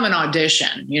 come and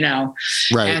audition,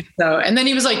 Right. And then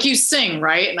he was like, you sing,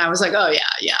 right? And I was like, oh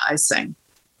yeah, I sing.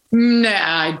 Nah,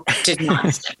 I did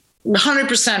not sing.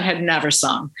 100% had never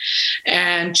sung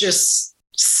and just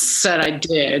said I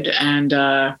did. And,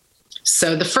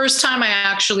 so the first time I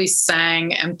actually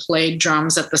sang and played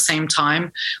drums at the same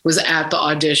time was at the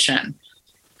audition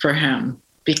for him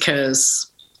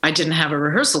because I didn't have a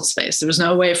rehearsal space. There was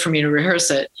no way for me to rehearse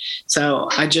it. So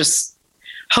I just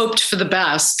hoped for the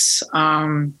best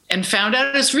and found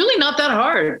out it's really not that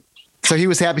hard. So he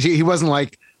was happy. He wasn't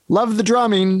like, love the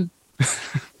drumming.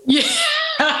 Yeah.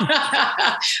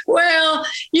 Well,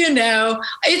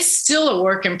 it's still a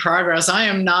work in progress. I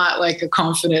am not like a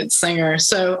confident singer.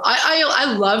 So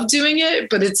I love doing it,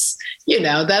 but it's,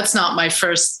 that's not my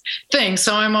first thing.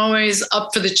 So I'm always up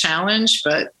for the challenge,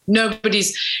 but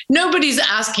nobody's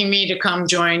asking me to come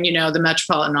join, the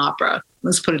Metropolitan Opera.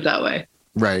 Let's put it that way.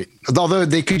 Right. Although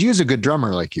they could use a good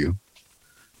drummer like you.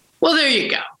 Well, there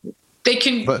you go. They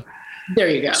can. But there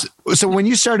you go. So when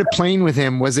you started playing with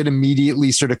him, was it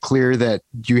immediately sort of clear that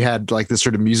you had like this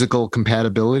sort of musical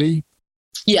compatibility?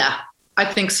 Yeah, I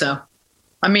think so.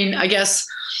 I mean, I guess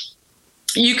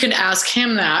you can ask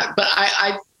him that, but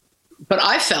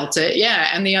I felt it. Yeah.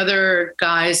 And the other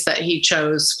guys that he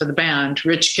chose for the band,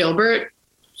 Rich Gilbert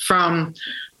from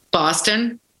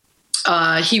Boston,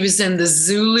 he was in the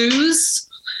Zulus.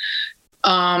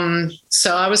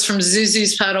 So I was from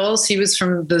Zuzu's Pedals. He was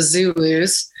from the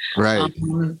Zulus. Right.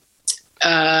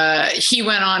 He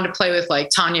went on to play with like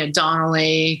Tanya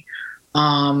Donnelly,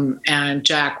 and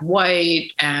Jack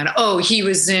White. And, he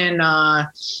was in,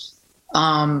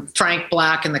 Frank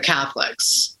Black and the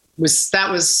Catholics.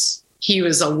 He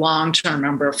was a long-term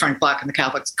member of Frank Black and the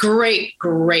Catholics. Great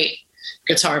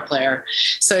guitar player.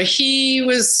 So he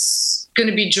was going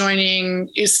to be joining.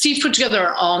 Steve put together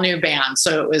an all-new band.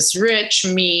 So it was Rich,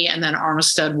 me, and then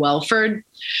Armistead Welford,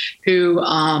 who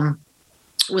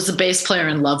was the bass player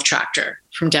in Love Tractor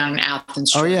from down in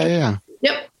Athens. Oh, yeah.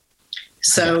 Yep.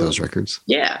 So those records.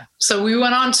 Yeah. So we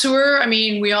went on tour. I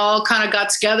mean, we all kind of got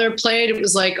together, played. It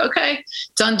was like, okay,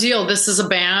 done deal. This is a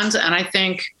band. And I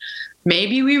think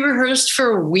maybe we rehearsed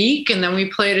for a week and then we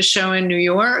played a show in New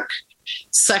York.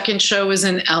 Second show was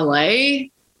in LA.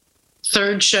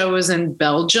 Third show was in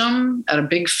Belgium at a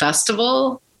big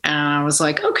festival. And I was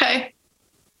like, okay,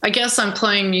 I guess I'm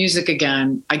playing music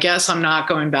again. I guess I'm not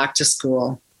going back to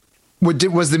school.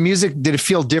 Was the music, did it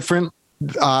feel different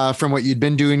from what you'd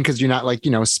been doing? Because you're not like,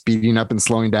 speeding up and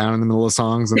slowing down in the middle of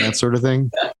songs and that sort of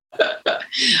thing.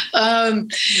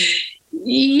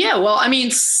 Yeah, well, I mean,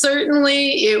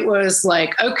 certainly it was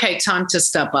like, okay, time to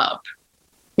step up.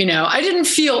 I didn't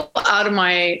feel out of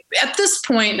at this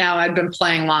point now, I'd been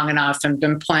playing long enough and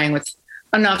been playing with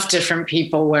enough different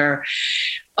people where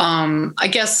I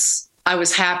guess I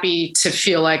was happy to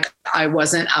feel like I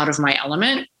wasn't out of my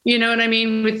element. You know what I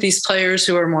mean? With these players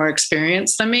who are more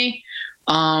experienced than me.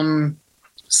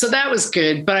 So that was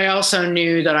good. But I also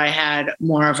knew that I had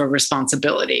more of a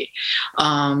responsibility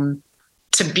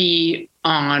to be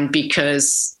on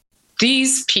because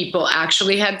these people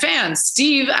actually had fans.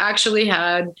 Steve actually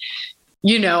had,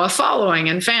 a following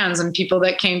and fans and people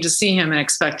that came to see him and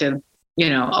expected,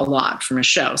 a lot from a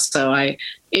show. So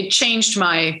it changed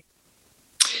my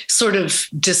sort of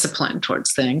discipline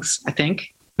towards things, I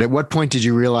think. At what point did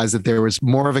you realize that there was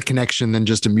more of a connection than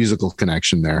just a musical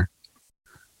connection there?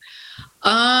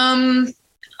 Oh,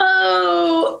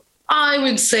 I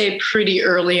would say pretty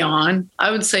early on.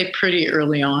 I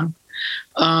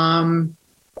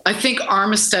think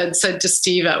Armistead said to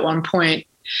Steve at one point,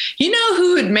 you know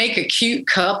who would make a cute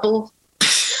couple?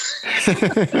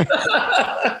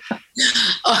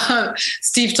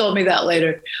 Steve told me that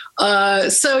later.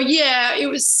 So yeah, it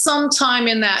was sometime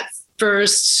in that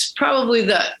first,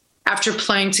 after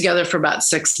playing together for about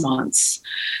 6 months,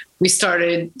 we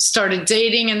started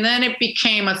dating, and then it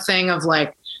became a thing of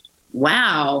like,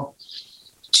 wow,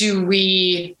 do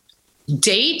we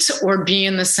date or be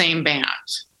in the same band?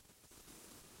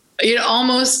 It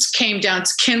almost came down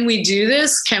to, can we do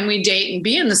this? Can we date and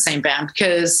be in the same band?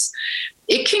 Because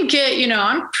it can get,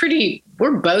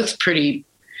 we're both pretty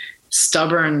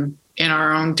stubborn in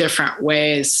our own different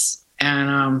ways.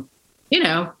 And,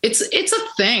 it's a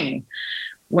thing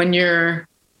when you're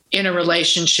in a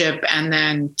relationship and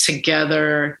then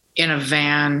together in a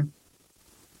van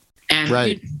and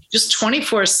right. Just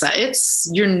 24/7.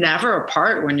 You're never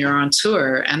apart when you're on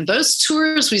tour. And those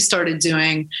tours we started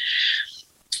doing,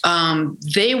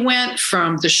 they went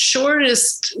from the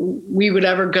shortest we would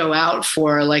ever go out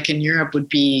for, like in Europe, would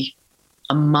be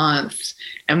a month.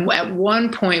 And at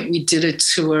one point we did a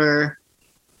tour,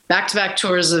 back-to-back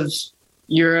tours of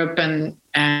Europe and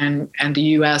the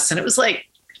US. And it was like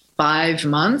 5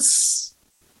 months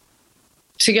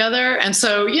together. And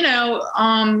so,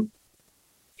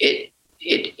 it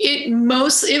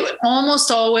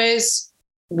almost always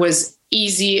was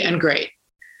easy and great.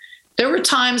 There were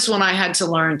times when I had to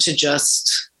learn to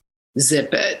just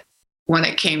zip it when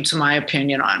it came to my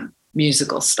opinion on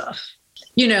musical stuff.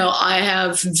 I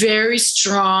have very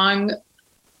strong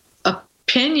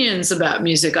opinions about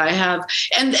music. I have,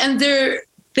 and they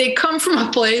come from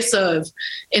a place of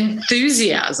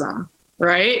enthusiasm,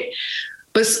 right?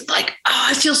 But it's like, oh,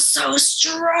 I feel so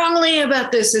strongly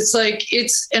about this. It's like,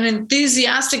 it's an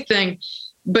enthusiastic thing.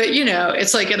 But,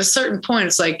 it's like at a certain point,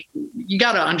 it's like, you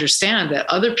got to understand that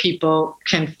other people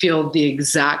can feel the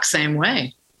exact same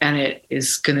way. And it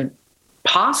is going to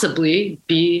possibly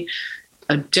be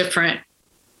a different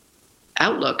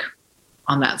outlook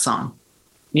on that song,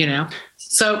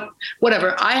 So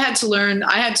whatever, I had to learn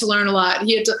a lot.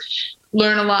 He had to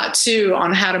learn a lot too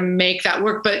on how to make that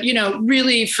work. But,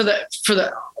 really for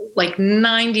the like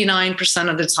 99%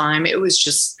 of the time, it was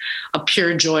just a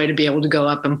pure joy to be able to go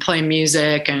up and play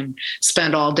music and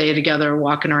spend all day together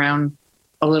walking around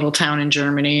a little town in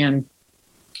Germany and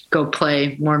go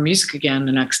play more music again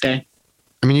the next day.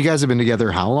 I mean, you guys have been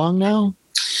together how long now?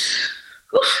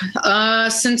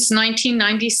 Since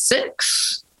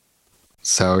 1996.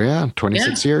 So yeah,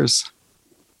 26 years.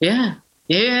 Yeah.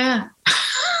 Yeah.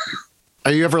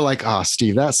 Are you ever like, oh,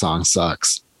 Steve, that song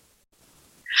sucks?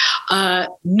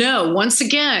 No, once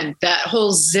again, that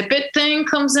whole zip it thing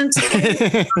comes into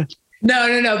it.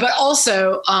 No. But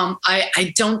also,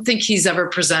 I don't think he's ever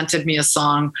presented me a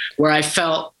song where I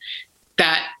felt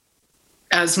that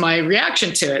as my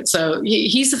reaction to it. So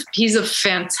he's a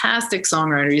fantastic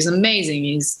songwriter. He's amazing.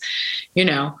 He's,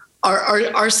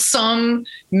 are some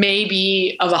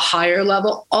maybe of a higher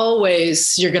level?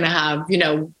 Always you're going to have,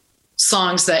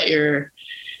 songs that are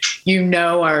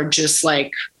just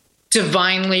like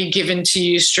divinely given to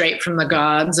you straight from the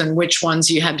gods, and which ones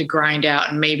you had to grind out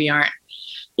and maybe aren't,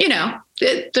 they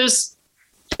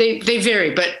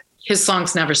vary, but his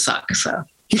songs never suck. So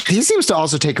he seems to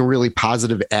also take a really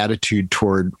positive attitude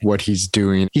toward what he's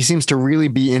doing. He seems to really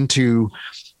be into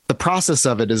the process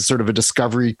of it as sort of a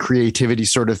discovery, creativity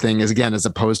sort of thing, as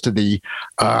opposed to the,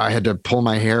 I had to pull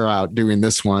my hair out doing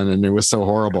this one and it was so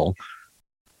horrible.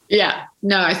 Yeah,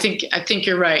 no, I think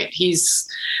you're right. He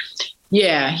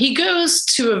goes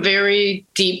to a very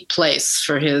deep place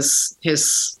for his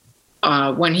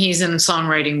when he's in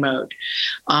songwriting mode.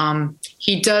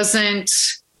 He doesn't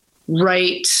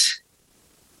write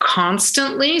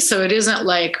constantly, so it isn't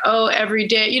like, oh, every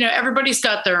day, everybody's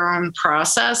got their own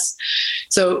process.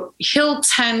 So he'll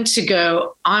tend to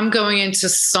go, I'm going into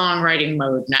songwriting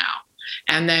mode now.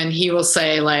 And then he will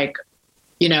say like,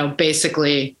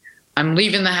 basically, I'm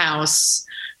leaving the house.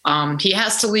 He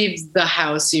has to leave the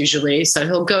house usually. So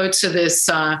he'll go to this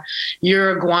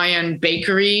Uruguayan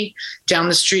bakery down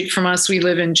the street from us. We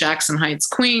live in Jackson Heights,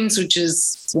 Queens, which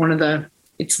is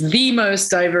it's the most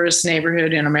diverse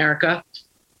neighborhood in America.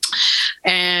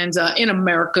 And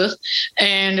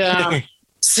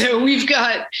so we've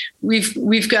got,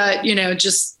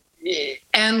 just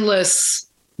endless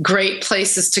great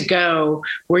places to go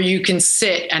where you can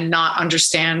sit and not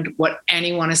understand what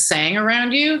anyone is saying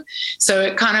around you. So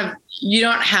it kind of, you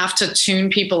don't have to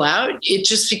tune people out. It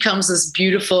just becomes this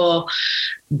beautiful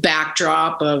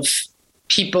backdrop of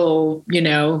people,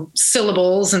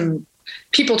 syllables and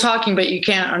people talking, but you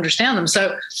can't understand them.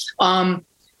 So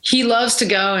he loves to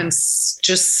go and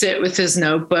just sit with his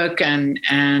notebook and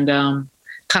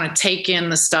kind of take in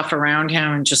the stuff around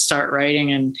him and just start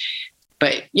writing.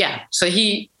 But yeah, so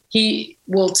he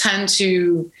will tend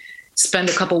to spend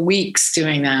a couple weeks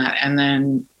doing that and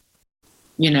then,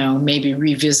 maybe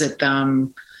revisit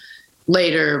them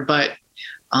later. But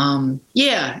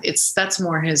that's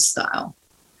more his style.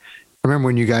 I remember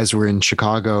when you guys were in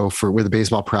Chicago with a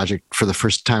baseball project for the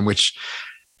first time, which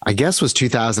I guess was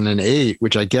 2008,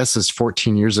 which I guess is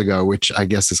 14 years ago, which I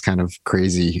guess is kind of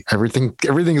crazy. Everything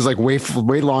is like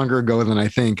way longer ago than I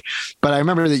think. But I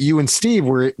remember that you and Steve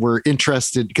were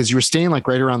interested because you were staying like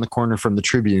right around the corner from the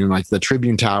Tribune, like the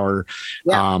Tribune Tower,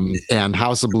 and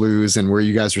House of Blues, and where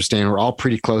you guys were staying were all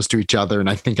pretty close to each other.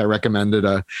 And I think I recommended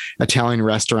a Italian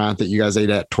restaurant that you guys ate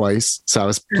at twice. So I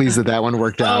was pleased that one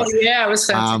worked out. Oh yeah, it was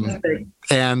fantastic.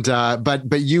 And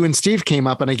but you and Steve came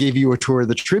up and I gave you a tour of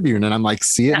the Tribune, and I'm like,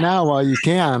 see it now while you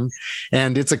can.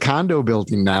 And it's a condo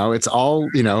building now. It's all,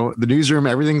 the newsroom,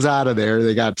 everything's out of there.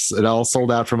 They got it all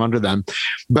sold out from under them.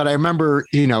 But I remember,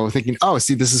 thinking, oh,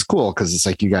 see, this is cool because it's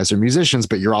like you guys are musicians,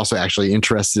 but you're also actually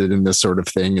interested in this sort of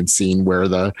thing and seeing where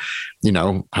the,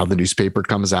 how the newspaper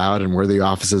comes out and where the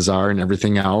offices are and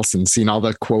everything else, and seeing all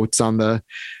the quotes on the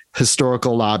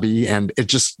historical lobby. And it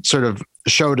just sort of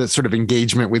showed a sort of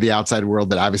engagement with the outside world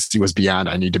that obviously was beyond,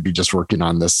 I need to be just working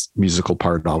on this musical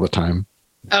part all the time.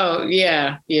 Oh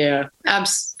yeah. Yeah,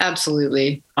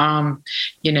 absolutely.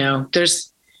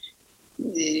 There's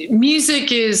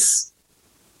music is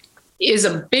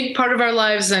a big part of our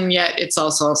lives, and yet it's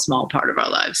also a small part of our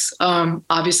lives.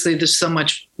 Obviously there's so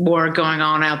much more going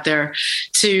on out there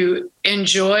to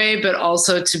enjoy, but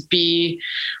also to be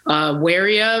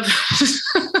wary of,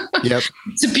 yep.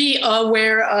 To be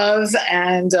aware of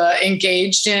and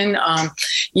engaged in.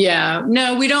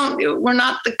 We're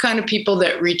not the kind of people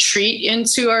that retreat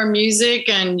into our music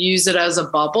and use it as a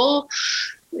bubble.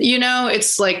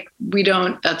 It's like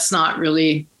that's not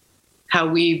really how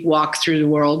we walk through the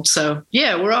world. So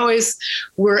yeah,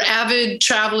 we're avid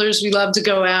travelers. We love to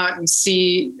go out and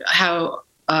see how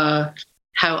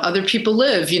other people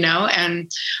live,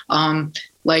 and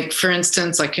like, for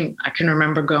instance, I can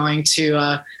remember going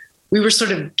to, we were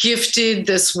sort of gifted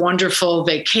this wonderful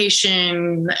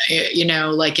vacation,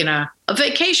 like in a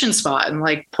vacation spot in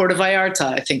like Puerto Vallarta,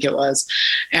 I think it was.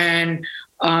 And,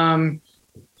 but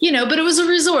it was a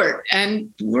resort,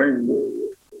 and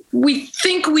we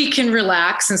think we can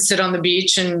relax and sit on the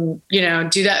beach and,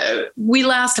 do that. We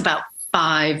last about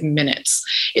 5 minutes.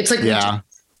 It's like, we just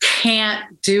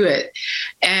can't do it.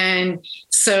 And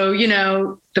so,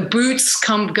 the boots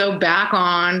go back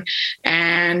on,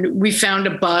 and we found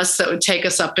a bus that would take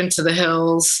us up into the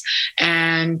hills.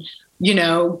 And,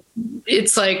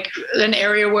 it's like an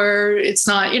area where it's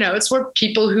not, it's where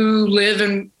people who live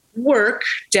and work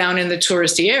down in the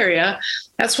touristy area,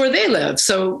 that's where they live.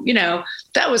 So,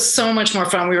 that was so much more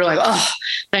fun. We were like, oh,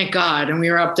 thank God. And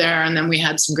we were up there, and then we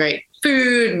had some great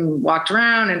food and walked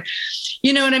around, and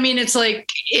you know what I mean? It's like,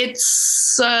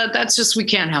 that's just, we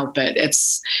can't help it.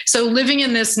 So living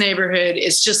in this neighborhood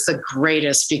is just the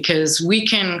greatest because we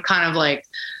can kind of like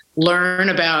learn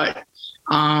about,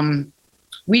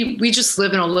 we just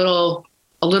live in a little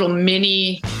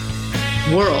mini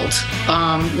world,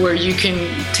 where you can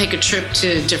take a trip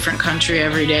to a different country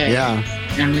every day. Yeah.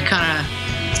 And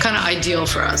it's kind of ideal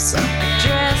for us. So.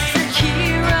 Dress a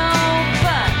hero,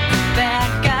 but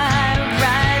bad guy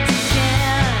rides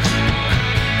again.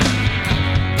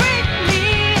 Break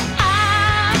me,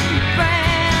 I'm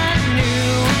brand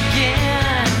new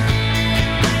again.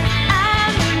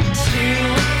 I'm new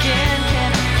again,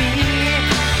 can't be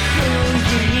who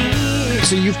you need.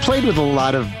 So you've played with a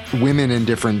lot of women in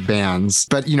different bands,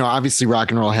 but obviously rock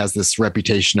and roll has this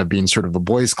reputation of being sort of a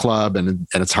boys' club, and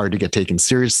it's hard to get taken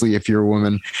seriously if you're a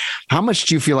woman. How much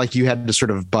do you feel like you had to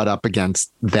sort of butt up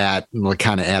against that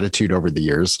kind of attitude over the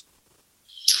years?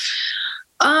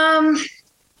 I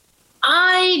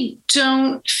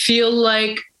don't feel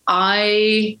like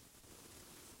I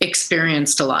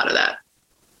experienced a lot of that.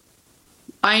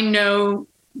 I know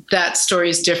that story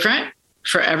is different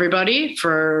for everybody.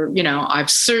 I've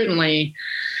certainly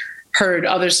heard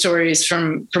other stories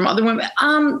from other women.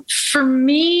 For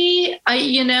me,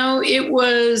 it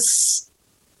was,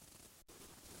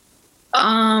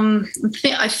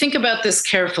 I think about this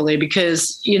carefully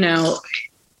because,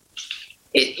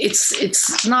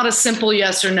 it's not a simple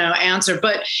yes or no answer,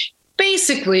 but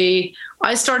basically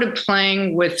I started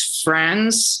playing with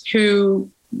friends who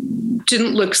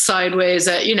didn't look sideways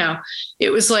at, it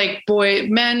was like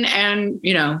men and,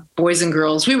 boys and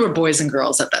girls. We were boys and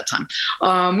girls at that time.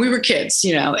 We were kids,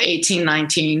 18,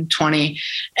 19, 20.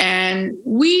 And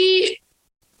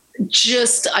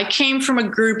I came from a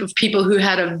group of people who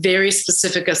had a very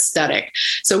specific aesthetic.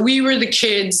 So we were the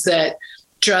kids that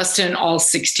dressed in all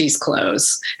 60s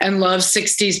clothes and loved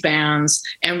 60s bands.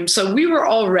 And so we were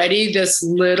already this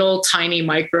little tiny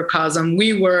microcosm.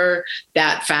 We were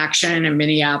that faction in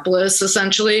Minneapolis,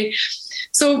 essentially.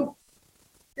 So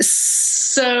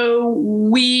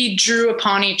we drew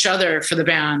upon each other for the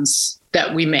bands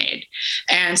that we made.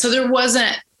 And so there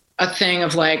wasn't a thing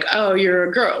of like, oh, you're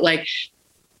a girl. Like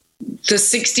the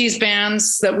 60s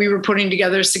bands that we were putting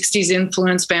together, 60s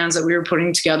influence bands that we were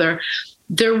putting together,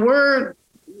 there were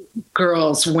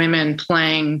girls, women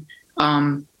playing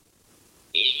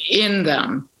in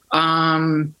them.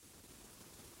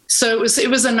 So it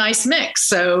was a nice mix.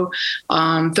 So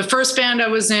the first band I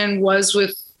was in was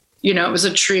with, it was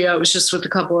a trio. It was just with a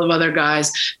couple of other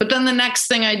guys. But then the next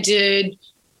thing I did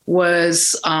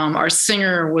was our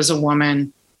singer was a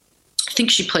woman. I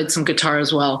think she played some guitar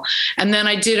as well. And then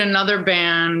I did another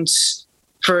band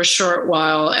for a short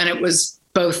while, and it was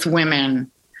both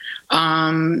women.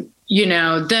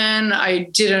 Then I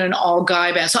did an all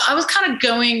guy band. So I was kind of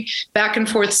going back and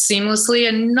forth seamlessly,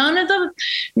 and none of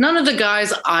the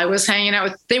guys I was hanging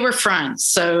out with, they were friends.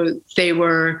 So they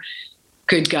were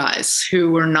good guys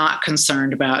who were not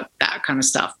concerned about that kind of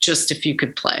stuff, just if you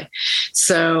could play.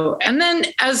 So, and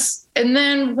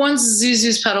then once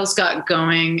Zuzu's Petals got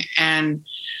going, and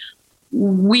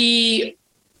we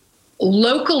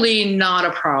locally, not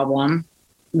a problem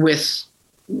with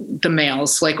the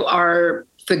males, like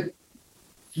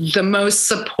the most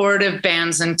supportive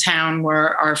bands in town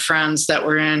were our friends that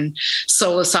were in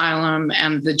Soul Asylum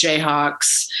and the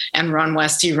Jayhawks and Run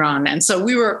Westy Run. And so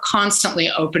we were constantly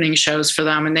opening shows for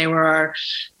them, and they were our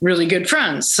really good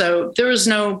friends. So there was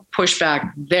no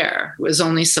pushback there. It was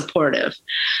only supportive.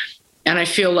 And I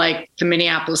feel like the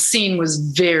Minneapolis scene was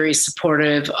very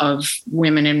supportive of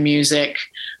women in music.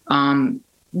 Women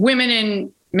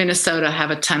in Minnesota have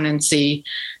a tendency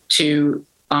to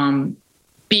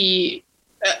be,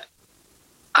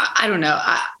 I don't know.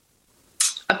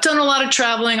 I've done a lot of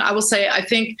traveling. I will say, I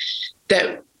think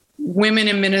that women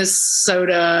in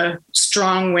Minnesota,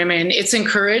 strong women, it's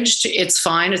encouraged, it's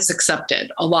fine, it's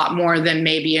accepted a lot more than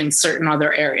maybe in certain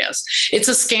other areas. It's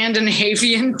a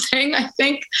Scandinavian thing, I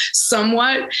think,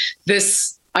 somewhat,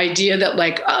 this idea that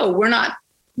like, oh, we're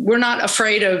not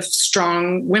afraid of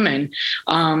strong women,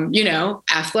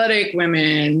 athletic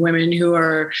women who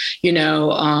are,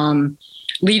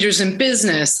 leaders in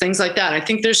business, things like that. I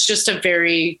think there's just a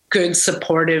very good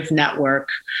supportive network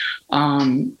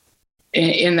in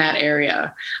that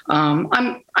area.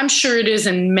 I'm sure it is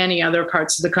in many other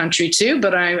parts of the country too,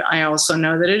 but I also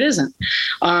know that it isn't.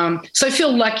 So I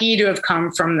feel lucky to have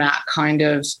come from that kind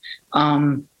of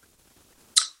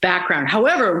background.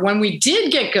 However, when we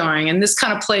did get going, and this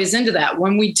kind of plays into that,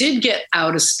 when we did get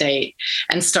out of state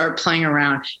and start playing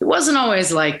around, it wasn't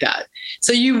always like that.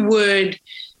 So you would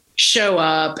show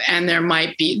up and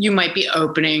you might be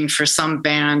opening for some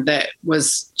band that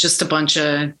was just a bunch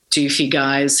of doofy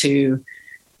guys who,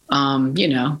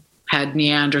 had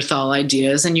Neanderthal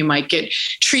ideas, and you might get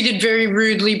treated very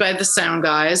rudely by the sound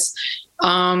guys.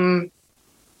 But,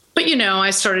 I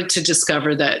started to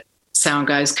discover that sound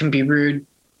guys can be rude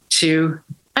to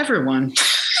everyone.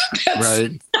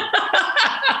 Right.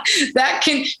 that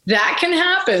can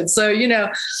happen. So,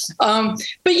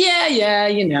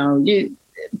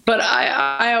 but but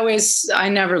I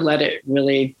never let it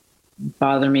really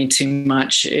bother me too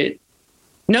much.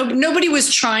 Nobody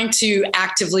was trying to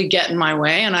actively get in my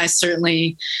way, and I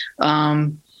certainly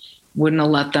wouldn't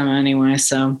have let them anyway.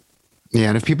 So, yeah.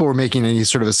 And if people were making any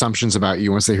sort of assumptions about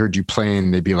you once they heard you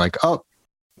playing, they'd be like, oh,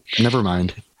 never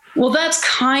mind. Well, that's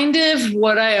kind of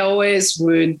what I always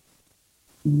would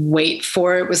wait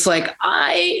for. It was like,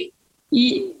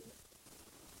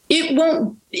 it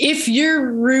won't, if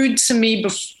you're rude to me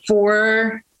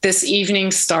before this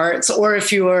evening starts, or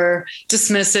if you're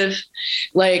dismissive,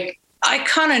 like, I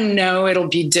kind of know it'll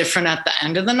be different at the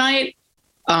end of the night.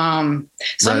 So right.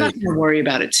 I'm not going to worry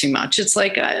about it too much. It's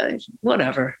like,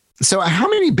 whatever. So how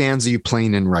many bands are you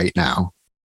playing in right now?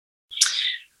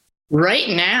 Right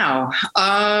now,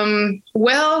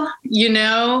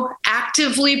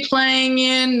 actively playing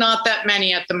in, not that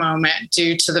many at the moment,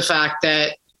 due to the fact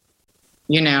that,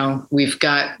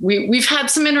 we've had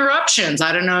some interruptions.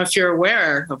 I don't know if you're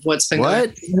aware of what's been going on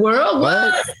in the world.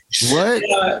 What?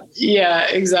 Yeah,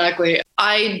 exactly.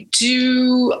 I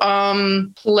do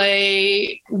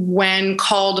play when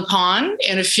called upon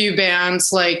in a few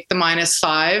bands like the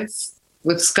 -5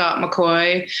 with Scott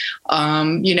McCoy,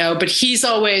 but he's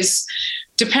always,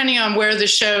 depending on where the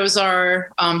shows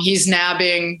are, he's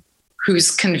nabbing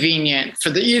who's convenient for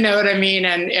the, you know what I mean?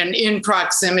 And in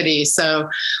proximity. So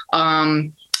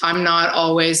I'm not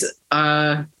always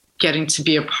getting to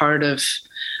be a part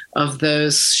of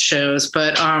those shows,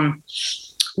 but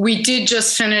we did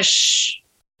just finish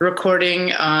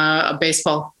recording a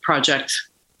Baseball Project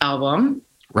album.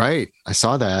 Right. I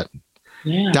saw that.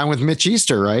 Yeah. Down with Mitch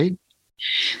Easter, right?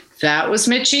 That was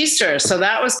Mitch Easter. So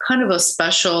that was kind of a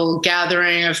special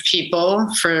gathering of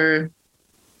people. For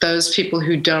those people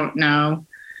who don't know,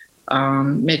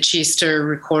 Mitch Easter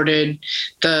recorded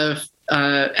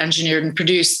engineered and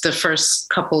produced the first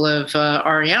couple of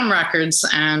REM records,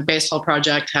 and Baseball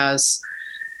Project has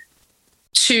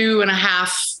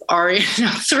 2.5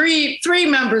 REM, three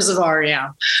members of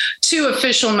REM, 2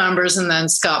 official members, and then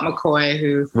Scott McCoy,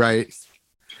 who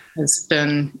has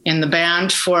been in the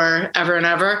band forever and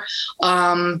ever.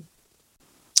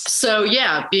 So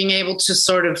yeah, being able to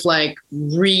sort of like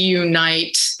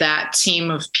reunite that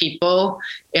team of people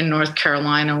in North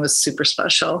Carolina was super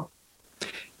special.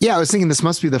 Yeah, I was thinking this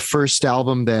must be the first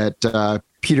album that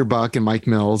Peter Buck and Mike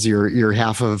Mills, your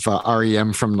half of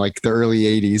REM from like the early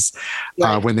 80s,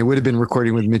 when they would have been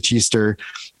recording with Mitch Easter.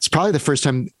 It's probably the first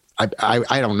time,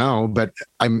 I don't know, but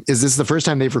is this the first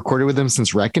time they've recorded with them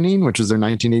since Reckoning, which was their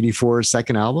 1984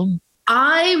 second album?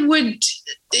 I would,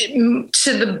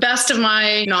 to the best of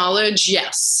my knowledge,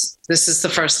 yes, this is the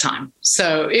first time.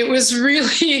 So it was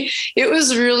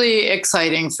really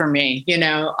exciting for me.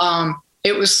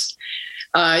 It was,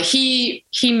 he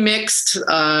mixed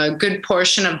a good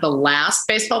portion of the last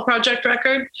Baseball Project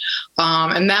record.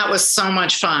 And that was so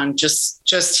much fun.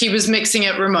 Just he was mixing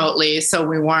it remotely. So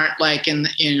we weren't like in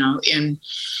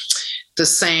the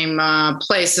same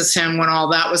place as him when all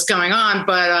that was going on.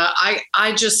 But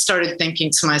I just started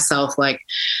thinking to myself, like,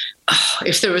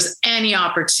 if there was any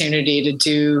opportunity to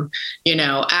do,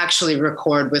 actually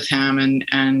record with him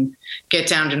and get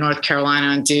down to North Carolina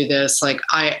and do this, like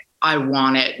I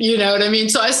want it, you know what I mean?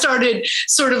 So I started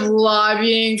sort of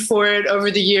lobbying for it over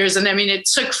the years. And I mean, it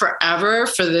took forever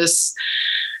for this.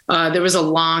 There was a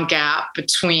long gap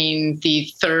between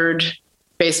the third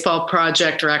Baseball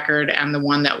Project record and the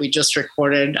one that we just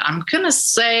recorded. I'm going to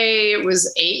say it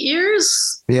was 8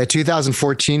 years. Yeah.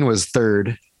 2014 was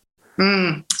third.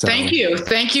 So, Thank you.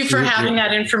 Thank you for having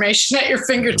that information at your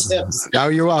fingertips. Oh,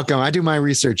 you're welcome. I do my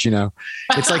research,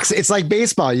 It's like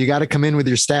baseball. You got to come in with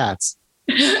your stats.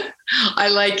 I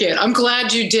like it. I'm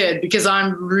glad you did, because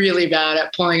I'm really bad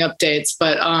at pulling up dates.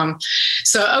 But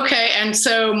okay. And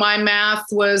so my math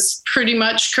was pretty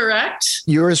much correct.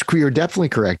 You're definitely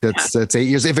correct. That's 8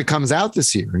 years. If it comes out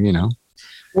this year,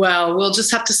 Well, we'll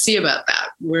just have to see about that.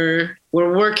 We're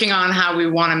working on how we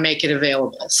want to make it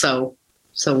available. So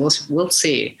we'll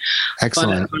see.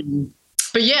 Excellent.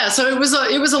 But yeah, so it was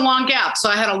a long gap. So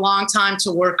I had a long time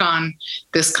to work on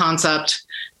this concept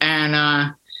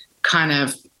and kind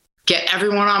of get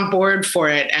everyone on board for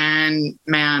it. And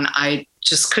man, I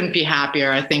just couldn't be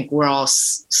happier. I think we're all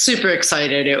super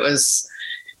excited. It was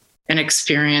an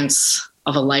experience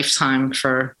of a lifetime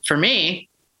for me.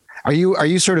 Are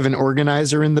you sort of an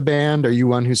organizer in the band? Are you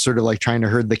one who's sort of like trying to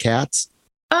herd the cats?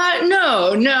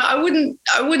 No, I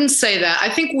wouldn't say that. I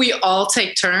think we all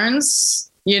take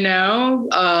turns, swinging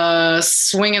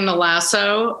the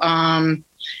lasso.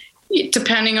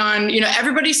 Depending on,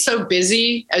 everybody's so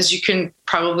busy, as you can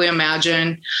probably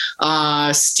imagine.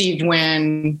 Steve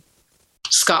Wynn,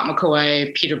 Scott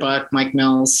McCoy, Peter Buck, Mike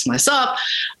Mills, myself,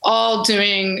 all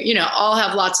doing, all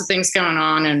have lots of things going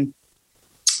on. And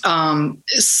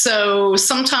so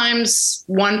sometimes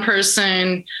one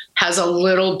person has a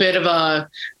little bit of a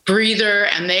breather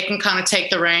and they can kind of take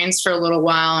the reins for a little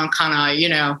while and kind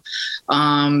of,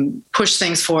 push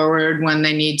things forward when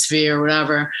they need to be or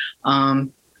whatever.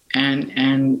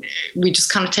 And we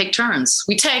just kind of take turns.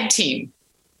 We tag team.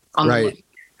 Right.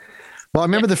 Well, I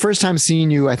remember the first time seeing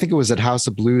you, I think it was at House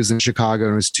of Blues in Chicago,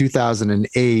 and it was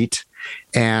 2008.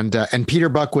 And Peter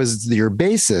Buck was your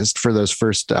bassist for those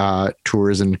first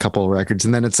tours and a couple of records.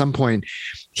 And then at some point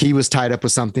he was tied up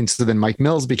with something. So then Mike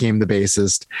Mills became the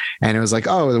bassist, and it was like,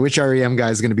 oh, which REM guy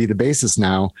is going to be the bassist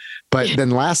now? But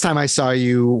then last time I saw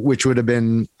you, which would have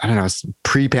been, I don't know,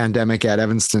 pre-pandemic at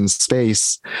Evanston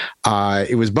Space,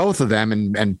 it was both of them.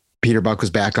 And Peter Buck was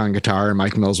back on guitar and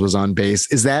Mike Mills was on bass.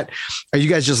 Are you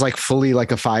guys just like fully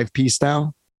like a 5-piece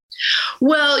now?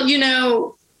 Well,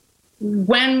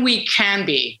 when we can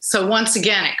be. So once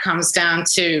again, it comes down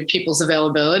to people's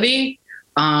availability.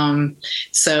 But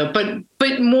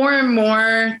more and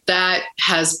more that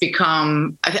has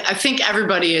become, I think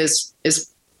everybody is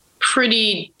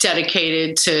pretty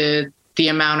dedicated to the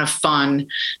amount of fun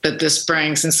that this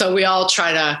brings. And so we all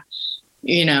try to,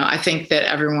 I think that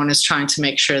everyone is trying to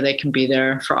make sure they can be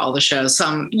there for all the shows.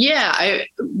 We had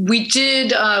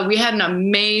an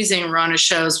amazing run of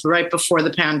shows right before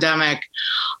the pandemic,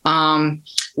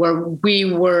 where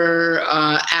we were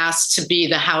asked to be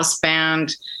the house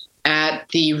band at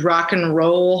the Rock and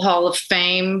Roll Hall of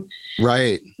Fame,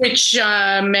 right? Which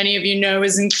many of you know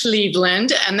is in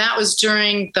Cleveland, and that was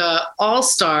during the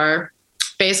All-Star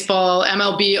Baseball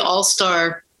MLB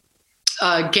All-Star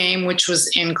game, which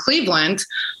was in Cleveland.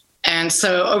 And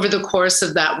so over the course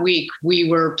of that week, we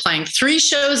were playing 3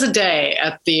 shows a day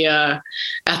at the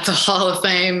Hall of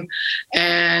Fame.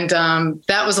 And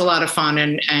that was a lot of fun.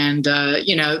 And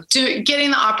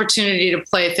getting the opportunity to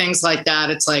play things like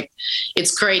that,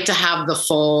 it's great to have the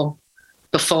full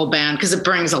band, because it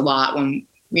brings a lot when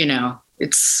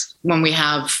we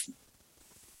have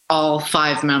all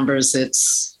 5 members.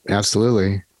 It's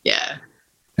absolutely. Yeah.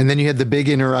 And then you had the big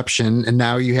interruption, and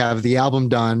now you have the album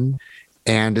done.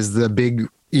 And is the big,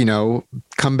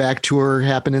 comeback tour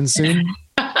happening soon?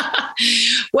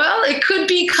 Well, it could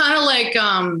be kind of like,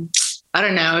 I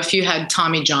don't know, if you had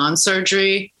Tommy John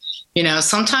surgery,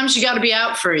 sometimes you got to be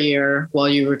out for a year while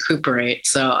you recuperate.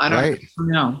 So I don't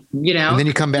know, And then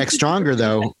you come back stronger,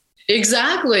 though.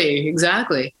 Exactly.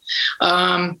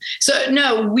 So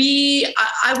no,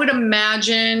 I would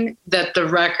imagine that the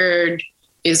record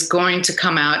is going to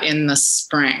come out in the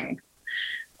spring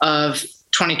of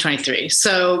 2023.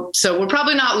 So we're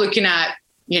probably not looking at,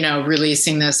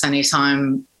 releasing this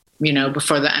anytime,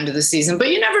 before the end of the season, but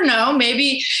you never know.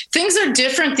 Maybe things are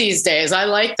different these days. I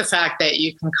like the fact that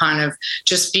you can kind of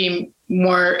just be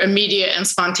more immediate and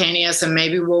spontaneous, and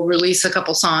maybe we'll release a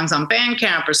couple songs on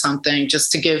Bandcamp or something,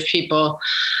 just to give people,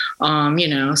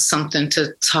 something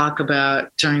to talk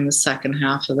about during the second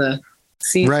half of the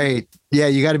season. Right. Yeah,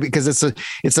 you got to be, because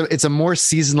it's a more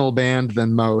seasonal band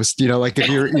than most. Like if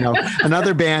you're,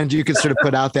 another band, you could sort of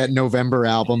put out that November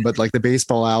album, but like the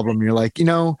baseball album, you're like,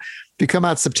 if you come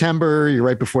out September, you're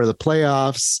right before the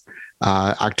playoffs.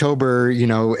 October,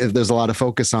 there's a lot of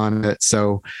focus on it.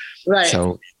 So, right.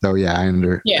 So yeah, I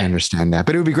understand that.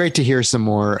 But it would be great to hear some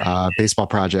more baseball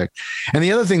project. And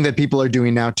the other thing that people are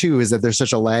doing now too is that there's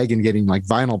such a lag in getting like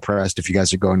vinyl pressed. If you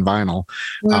guys are going vinyl,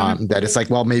 that it's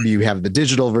like, well, maybe you have the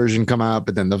digital version come out,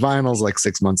 but then the vinyl's like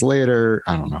 6 months later.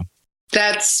 I don't know.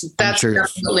 That's sure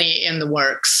definitely in the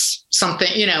works. Something,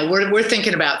 we're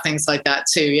thinking about things like that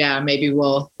too. Yeah, maybe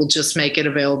we'll just make it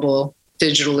available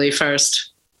digitally first.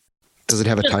 Does it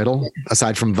have a title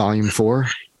aside from Volume 4?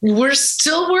 We're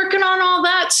still working on all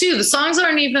that too. The songs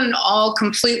aren't even all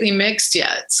completely mixed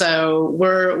yet. So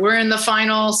we're in the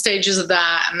final stages of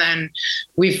that. And then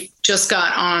we've just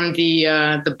got on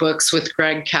the books with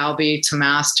Greg Calby to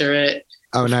master it.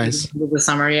 Oh, nice. The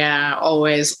summer. Yeah.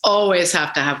 Always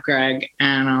have to have Greg.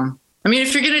 And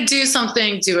if you're going to do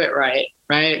something, do it right.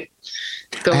 Right.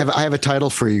 I have a title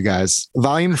for you guys.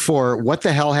 Volume 4. What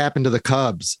the hell happened to the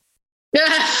Cubs?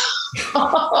 Yeah.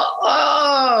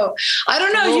 Oh, I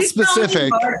don't know. You specific.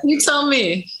 You tell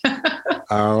me.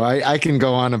 I can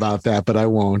go on about that, but I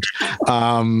won't.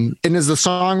 And is the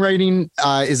songwriting,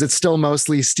 is it still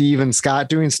mostly Steve and Scott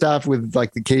doing stuff with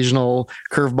like the occasional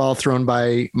curveball thrown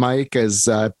by Mike as,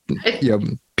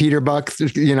 Peter Buck,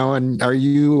 and are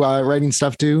you writing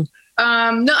stuff too?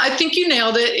 No, I think you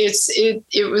nailed it.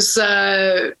 It was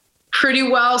pretty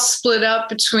well split up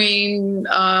between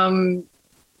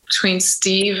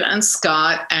Steve and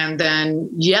Scott, and then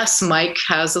yes, Mike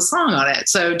has a song on it.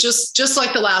 So just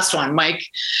like the last one, Mike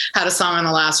had a song on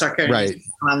the last record, right?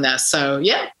 On this, so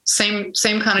yeah, same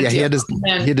kind of. Yeah, deal.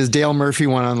 He had his Dale Murphy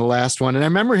one on the last one, and I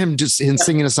remember him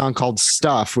singing a song called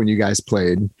 "Stuff" when you guys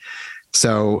played.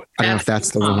 So I don't know if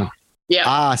that's the one.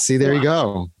 Yeah. See, there you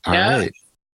go. All right.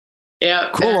 Yeah.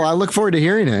 Cool. Well, I look forward to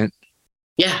hearing it.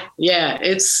 Yeah.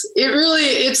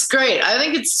 It's great. I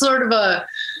think it's sort of a.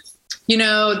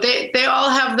 They all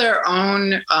have their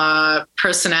own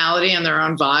personality and their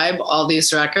own vibe, all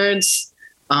these records.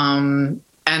 And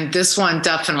this one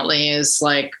definitely is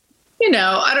like,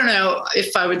 I don't know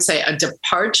if I would say a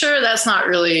departure. That's not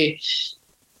really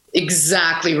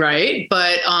exactly right.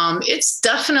 But it's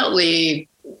definitely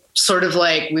sort of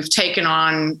like we've taken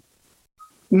on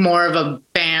more of a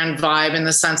band vibe in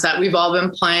the sense that we've all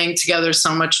been playing together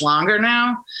so much longer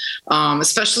now,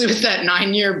 especially with that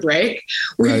 9-year break.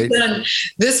 We've done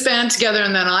this band together,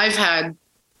 and then I've had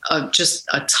just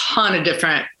a ton of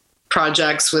different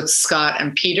projects with Scott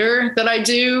and Peter that I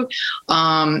do.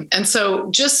 And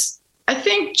so I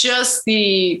think just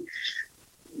the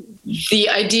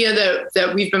idea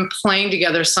that we've been playing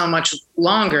together so much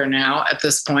longer now at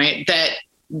this point,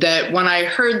 that when I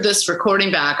heard this recording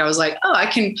back, I was like, oh,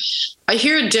 I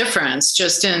hear a difference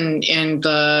just in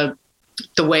the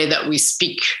way that we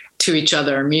speak to each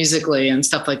other musically and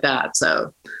stuff like that.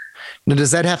 So now,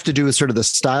 does that have to do with sort of the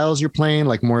styles you're playing,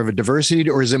 like more of a diversity,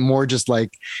 or is it more just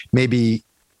like maybe,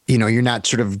 you're not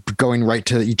sort of going right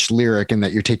to each lyric and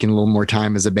that you're taking a little more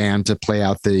time as a band to play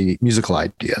out the musical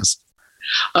ideas?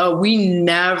 We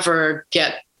never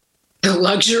get the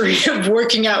luxury of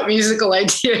working out musical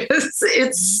ideas.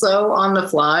 It's so on the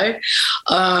fly.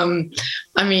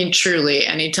 I mean, truly,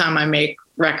 anytime I make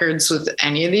records with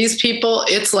any of these people,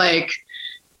 it's like,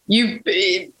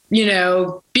 be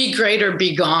great or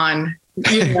be gone.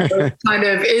 Kind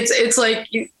of, it's like,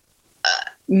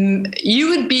 you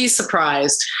would be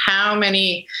surprised how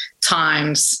many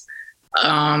times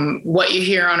what you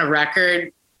hear on a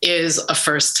record is a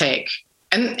first take.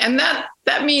 And that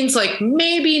means like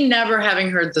maybe never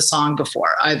having heard the song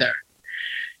before either.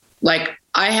 Like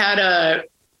I had a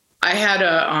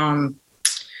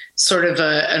sort of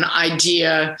an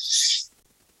idea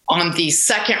on the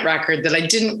second record that I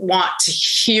didn't want to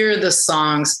hear the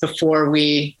songs before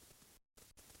we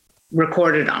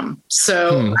recorded them.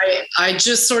 So I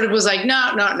just sort of was like,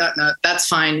 no, that's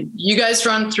fine. You guys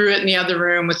run through it in the other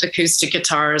room with acoustic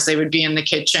guitars. They would be in the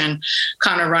kitchen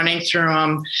kind of running through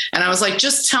them. And I was like,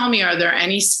 just tell me, are there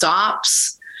any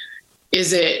stops?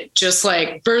 Is it just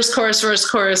like verse,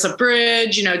 chorus, a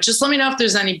bridge? Just let me know if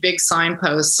there's any big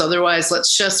signposts. Otherwise,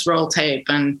 let's just roll tape.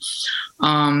 And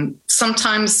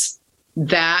sometimes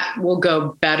that will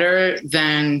go better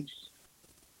than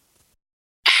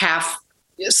half.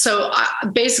 So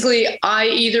basically, I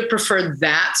either prefer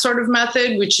that sort of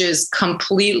method, which is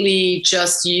completely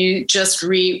just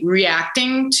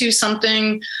reacting to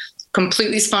something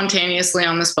completely spontaneously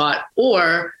on the spot,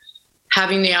 or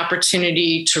having the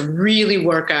opportunity to really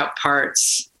work out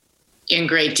parts in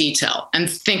great detail and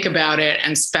think about it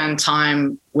and spend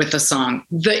time with the song.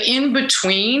 The in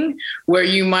between, where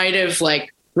you might have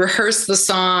like rehearsed the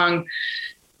song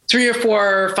 3 or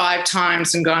 4 or 5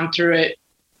 times and gone through it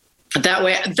that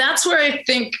way, that's where I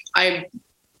think I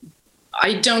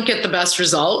don't get the best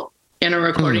result in a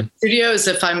recording studio, is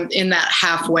if I'm in that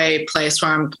halfway place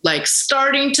where I'm like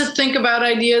starting to think about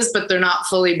ideas, but they're not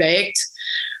fully baked.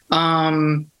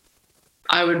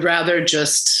 I would rather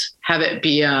just have it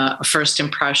be a first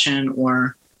impression,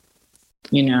 or,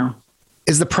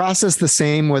 Is the process the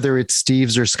same, whether it's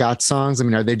Steve's or Scott's songs? I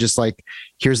mean, are they just like,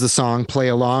 here's the song, play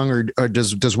along, or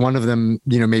does one of them,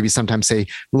 maybe sometimes say,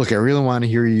 look, I really want to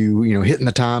hear you, hitting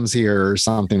the toms here, or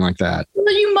something like that?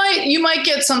 Well, you might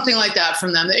get something like that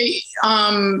from them.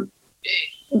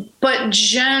 But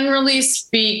generally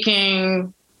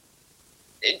speaking,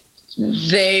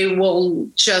 they will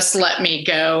just let me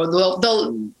go.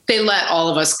 They let all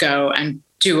of us go and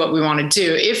do what we want to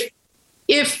do.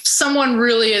 If someone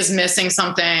really is missing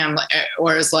something,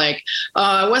 or is like,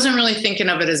 I wasn't really thinking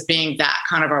of it as being that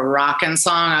kind of a rockin'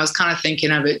 song. I was kind of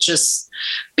thinking of it just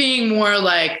being more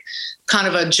like kind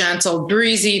of a gentle,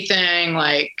 breezy thing,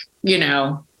 like,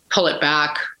 pull it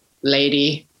back,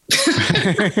 lady.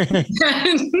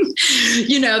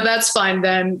 That's fine.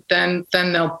 Then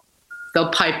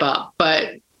they'll pipe up.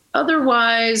 But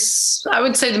otherwise, I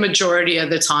would say the majority of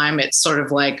the time, it's sort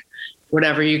of like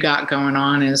whatever you got going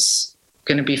on is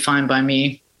going to be fine by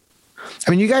me.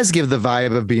 I mean, you guys give the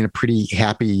vibe of being a pretty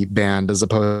happy band as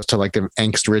opposed to like an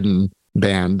angst-ridden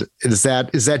band. Is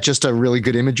that just a really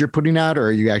good image you're putting out, or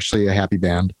are you actually a happy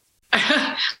band?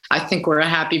 I think we're a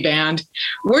happy band.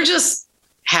 We're just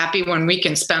happy when we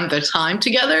can spend the time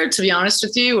together. To be honest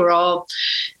with you, we're all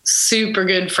super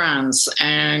good friends.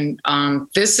 And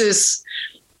it's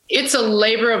a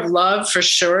labor of love for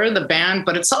sure, the band,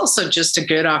 but it's also just a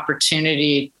good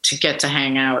opportunity to get to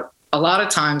hang out. A lot of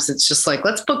times it's just like,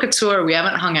 let's book a tour. We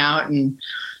haven't hung out in,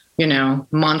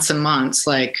 months and months.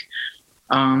 Like,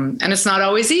 and it's not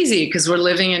always easy because we're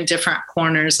living in different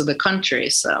corners of the country.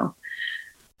 So.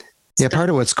 Yeah, part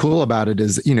of what's cool about it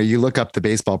is, you look up the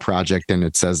Baseball Project and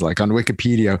it says like on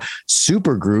Wikipedia,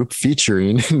 supergroup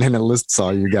featuring, and then it lists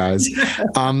all you guys.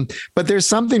 But there's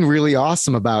something really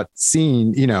awesome about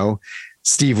seeing,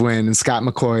 Steve Wynn and Scott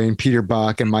McCoy and Peter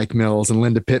Buck and Mike Mills and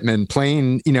Linda Pittman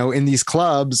playing, in these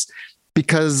clubs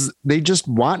because they just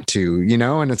want to,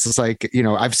 and it's just like,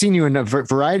 I've seen you in a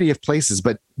variety of places,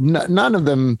 but none of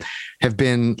them have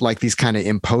been like these kind of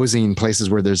imposing places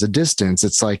where there's a distance.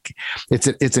 It's like, it's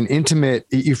an intimate,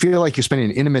 you feel like you're spending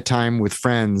an intimate time with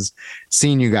friends,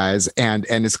 seeing you guys. And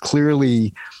it's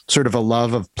clearly sort of a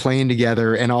love of playing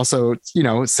together and also,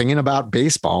 singing about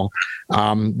baseball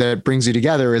that brings you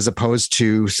together, as opposed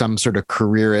to some sort of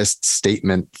careerist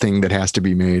statement thing that has to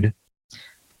be made.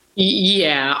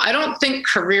 Yeah, I don't think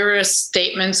careerist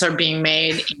statements are being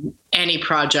made in any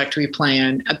project we play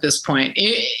in at this point,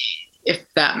 if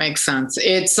that makes sense.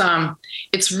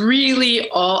 It's really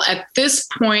all at this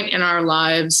point in our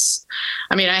lives.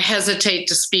 I mean, I hesitate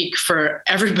to speak for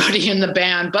everybody in the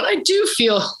band, but I do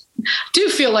feel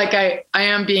like I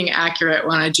am being accurate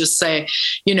when I just say,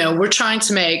 we're trying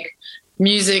to make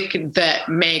music that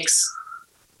makes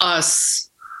us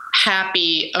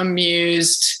happy,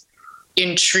 amused,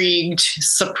 intrigued,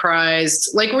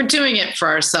 surprised. Like, we're doing it for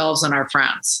ourselves and our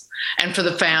friends, and for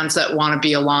the fans that want to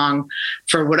be along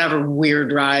for whatever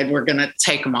weird ride we're going to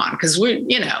take them on. Because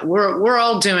we're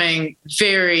all doing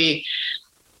very,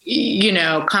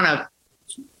 kind of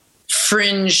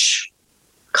fringe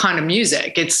kind of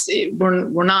music.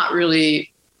 We're not really.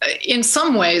 In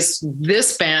some ways,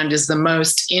 this band is the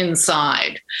most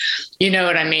inside. You know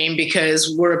what I mean?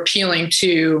 Because we're appealing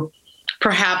to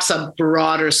perhaps a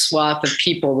broader swath of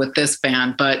people with this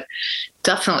band, but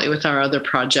definitely with our other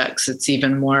projects, it's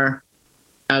even more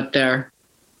out there.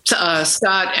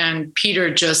 Scott and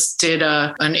Peter just did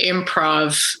an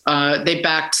improv. They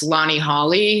backed Lonnie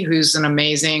Hawley, who's an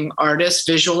amazing artist,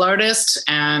 visual artist,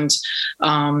 and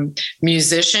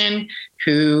musician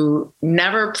who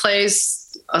never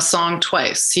plays a song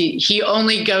twice. He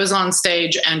only goes on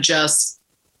stage and just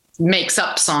makes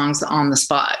up songs on the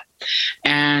spot.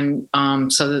 And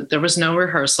so there was no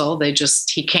rehearsal.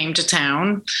 He came to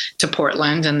town, to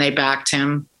Portland, and they backed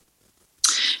him.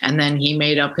 And then he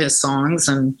made up his songs,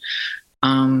 and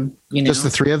just the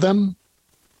three of them.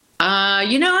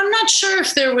 I'm not sure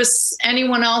if there was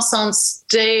anyone else on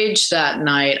stage that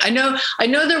night. I know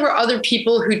there were other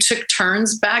people who took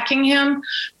turns backing him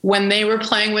when they were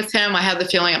playing with him. I had the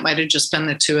feeling it might have just been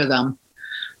the two of them.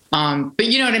 But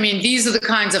you know what I mean? These are the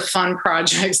kinds of fun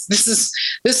projects. This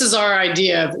is our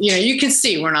idea of, you can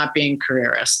see we're not being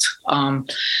careerist.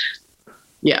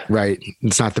 Yeah. Right.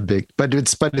 It's not the big, but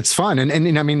it's fun.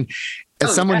 And I mean,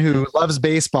 as someone who loves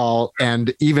baseball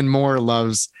and even more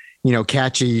loves,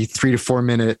 catchy 3 to 4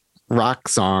 minute rock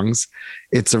songs,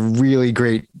 it's a really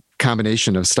great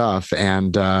combination of stuff.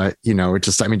 And,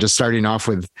 just starting off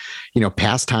with,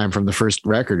 Pastime from the first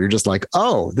record, you're just like,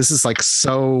 oh, this is like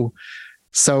so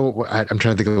I'm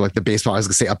trying to think of like the baseball. I was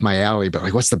gonna say up my alley, but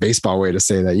like, what's the baseball way to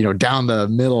say that? Down the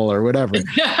middle or whatever.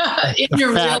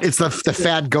 It's the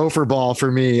fat gopher ball for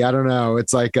me. I don't know.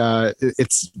 It's like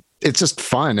it's just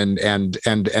fun and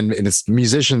it's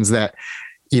musicians that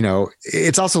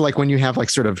it's also like when you have like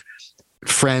sort of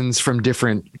friends from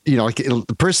different,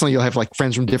 personally, you'll have like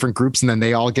friends from different groups and then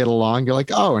they all get along. You're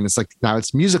like, oh, and it's like, now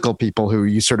it's musical people who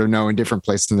you sort of know in different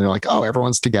places and they're like, oh,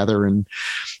 everyone's together and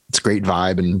it's a great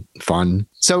vibe and fun.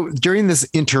 So during this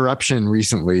interruption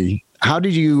recently, how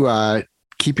did you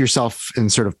keep yourself in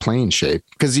sort of playing shape?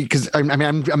 Because I'm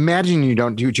imagining you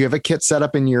don't. Do you have a kit set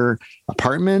up in your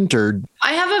apartment or?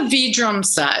 I have a V drum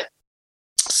set.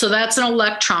 So that's an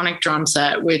electronic drum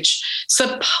set, which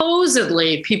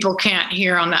supposedly people can't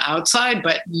hear on the outside,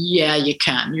 but yeah, you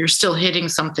can. You're still hitting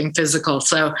something physical.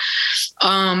 So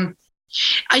I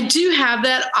do have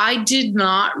that. I did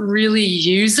not really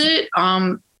use it.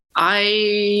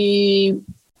 I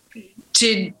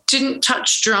didn't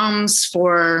touch drums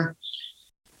for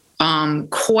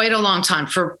quite a long time,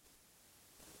 for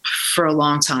a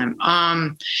long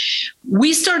time.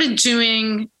 We started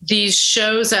doing these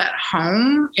shows at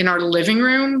home in our living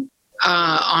room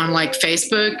on like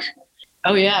Facebook.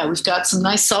 Oh yeah, we've got some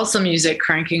nice salsa music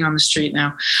cranking on the street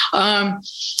now.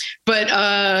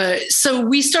 So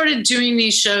we started doing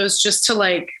these shows just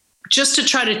to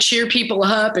try to cheer people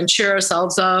up and cheer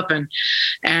ourselves up.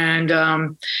 And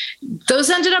those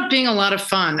ended up being a lot of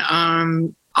fun.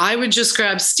 I would just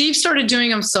Steve started doing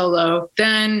them solo.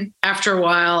 Then after a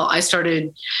while, I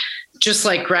started just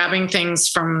like grabbing things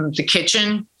from the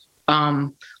kitchen,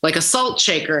 like a salt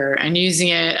shaker and using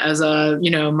it as a,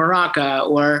 maraca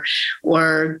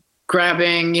or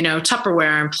grabbing,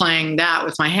 Tupperware and playing that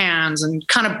with my hands and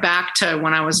kind of back to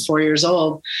when I was 4 years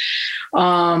old.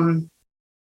 And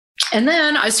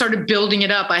then I started building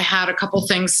it up. I had a couple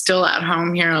things still at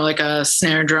home here, like a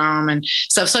snare drum and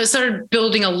stuff. So I started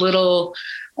building a little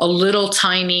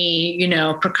tiny,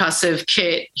 percussive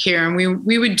kit here. And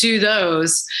we would do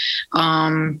those.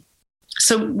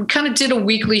 so we kind of did a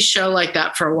weekly show like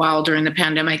that for a while during the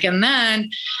pandemic. And then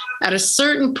at a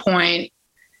certain point,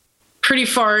 pretty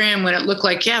far in, when it looked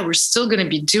like, yeah, we're still going to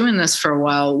be doing this for a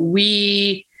while,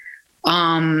 we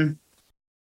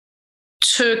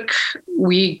took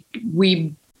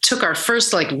our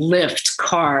first like Lyft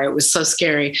car. It was so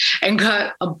scary, and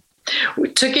we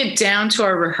took it down to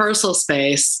our rehearsal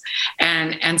space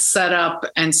and set up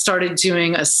and started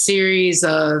doing a series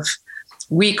of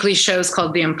weekly shows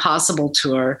called the Impossible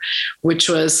Tour, which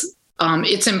was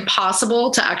it's impossible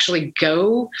to actually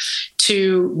go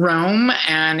to Rome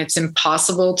and it's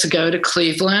impossible to go to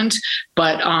Cleveland,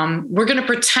 but we're going to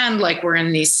pretend like we're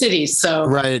in these cities. So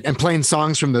right, and playing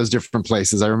songs from those different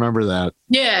places. I remember that.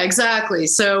 Yeah, exactly.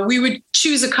 So we would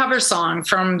choose a cover song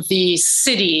from the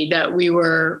city that we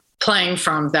were playing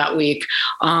from that week.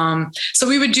 So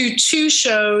we would do 2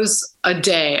 shows a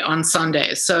day on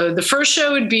Sundays. So the first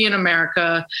show would be in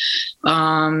America,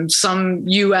 some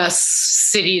US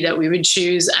city that we would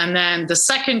choose. And then the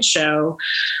second show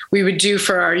we would do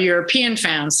for our European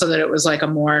fans so that it was like a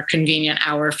more convenient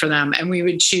hour for them. And we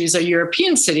would choose a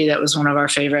European city that was one of our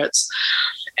favorites.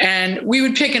 And we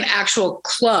would pick an actual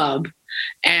club,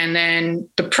 and then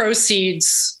the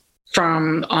proceeds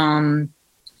from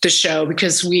the show,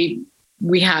 because we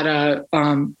had a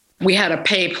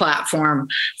pay platform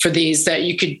for these that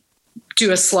you could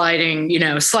do a sliding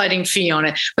fee on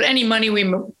it. But any money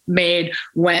we made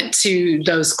went to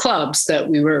those clubs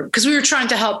because we were trying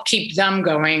to help keep them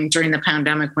going during the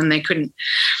pandemic when they couldn't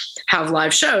have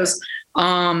live shows.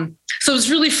 So it was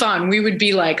really fun. We would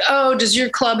be like, oh, does your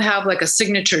club have like a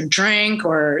signature drink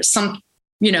or something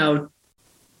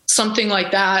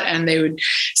like that? And they would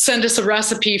send us a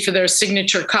recipe for their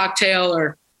signature cocktail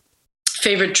or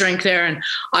favorite drink there. And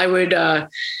I would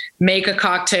make a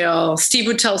cocktail. Steve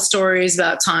would tell stories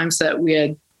about times that we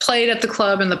had played at the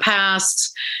club in the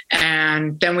past.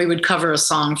 And then we would cover a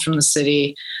song from the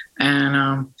city.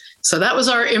 And so that was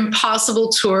our Impossible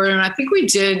Tour. And I think we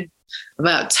did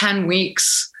about 10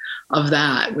 weeks of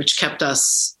that, which kept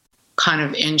us kind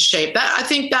of in shape. I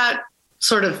think that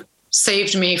sort of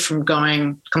saved me from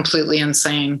going completely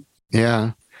insane.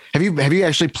 Yeah. Have you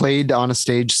actually played on a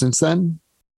stage since then?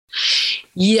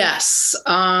 Yes.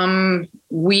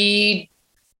 We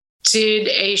did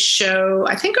a show.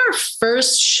 I think our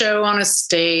first show on a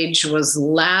stage was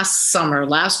last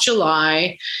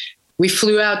July. We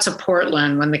flew out to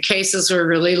Portland when the cases were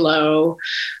really low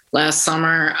last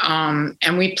summer.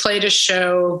 And we played a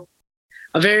show,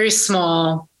 a very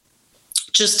small,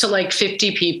 just to like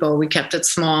 50 people. We kept it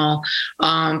small.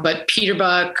 But Peter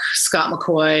Buck, Scott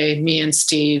McCoy, me and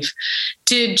Steve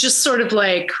did just sort of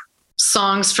like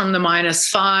songs from the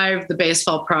 -5, the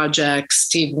Baseball Project,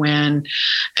 Steve Wynn,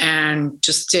 and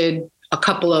just did a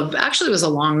couple of, actually it was a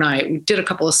long night. We did a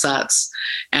couple of sets,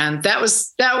 and that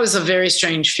was a very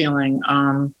strange feeling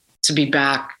to be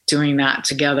back doing that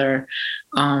together.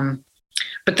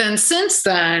 But then since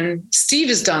then, Steve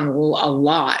has done a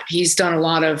lot. He's done a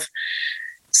lot of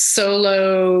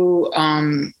solo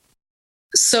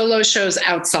shows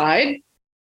outside.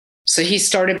 So he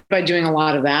started by doing a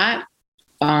lot of that.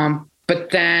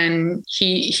 But then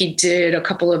he did a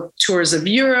couple of tours of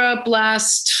Europe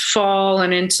last fall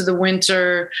and into the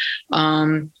winter.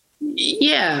 He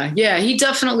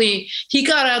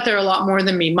got out there a lot more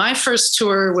than me. My first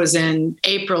tour was in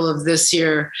April of this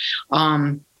year.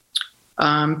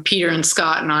 Peter and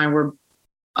Scott and I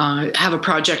have a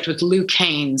project with Luke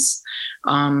Haynes,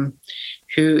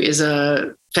 who is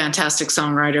a fantastic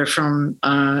songwriter from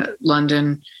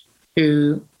London,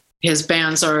 who his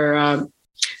bands are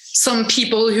some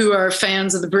people who are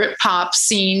fans of the Britpop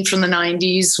scene from the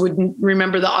 90s would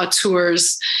remember the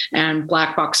Auteurs and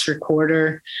Black Box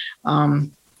Recorder.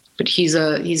 But he's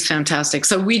fantastic.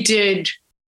 So we did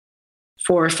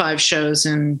 4 or 5 shows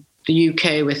in the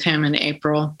UK with him in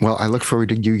April. Well, I look forward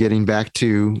to you getting back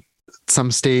to some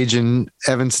stage in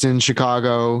Evanston,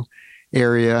 Chicago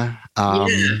area. So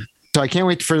I can't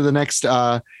wait for the next,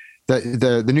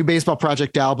 the new Baseball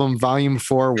Project album, Volume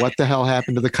 4, What the Hell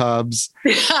Happened to the Cubs?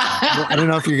 I don't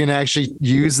know if you're going to actually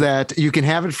use that. You can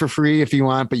have it for free if you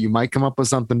want, but you might come up with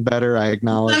something better. I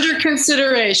acknowledge. Under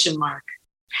consideration, Mark.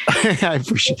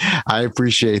 I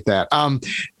appreciate that.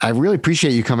 I really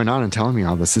appreciate you coming on and telling me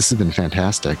all this. This has been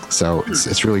fantastic. So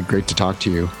it's really great to talk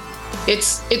to you.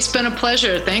 It's been a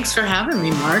pleasure. Thanks for having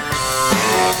me, Mark.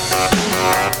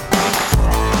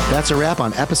 That's a wrap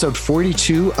on episode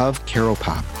 42 of Caro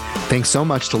Pop. Thanks so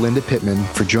much to Linda Pittman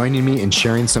for joining me and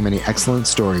sharing so many excellent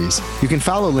stories. You can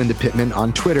follow Linda Pittman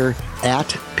on Twitter at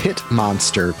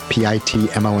PitMonster,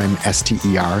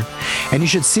 PITMONSTER, and you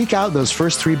should seek out those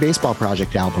first 3 Baseball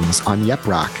Project albums on Yep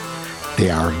Rock. They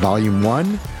are Volume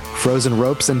 1, Frozen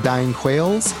Ropes and Dying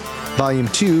Quails, Volume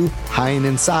 2, High and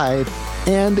Inside,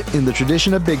 and in the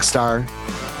tradition of Big Star,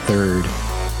 Third.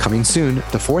 Coming soon,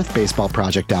 the fourth Baseball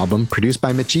Project album produced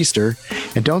by Mitch Easter,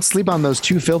 and don't sleep on those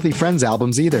two Filthy Friends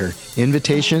albums either,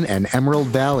 Invitation and Emerald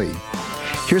Valley.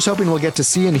 Here's hoping we'll get to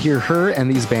see and hear her and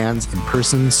these bands in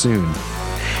person soon.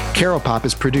 Caro Pop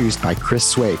is produced by Chris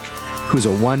Swake, who's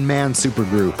a one-man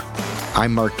supergroup.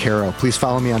 I'm Mark Caro. Please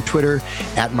follow me on Twitter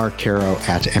at Mark Caro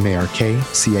at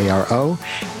MarkCaro,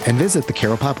 and visit the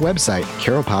Caro Pop website,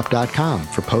 caropop.com,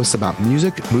 for posts about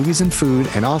music, movies, and food,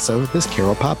 and also this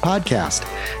Caro Pop podcast.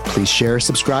 Please share,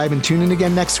 subscribe, and tune in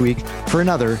again next week for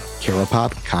another Caro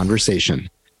Pop conversation.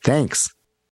 Thanks.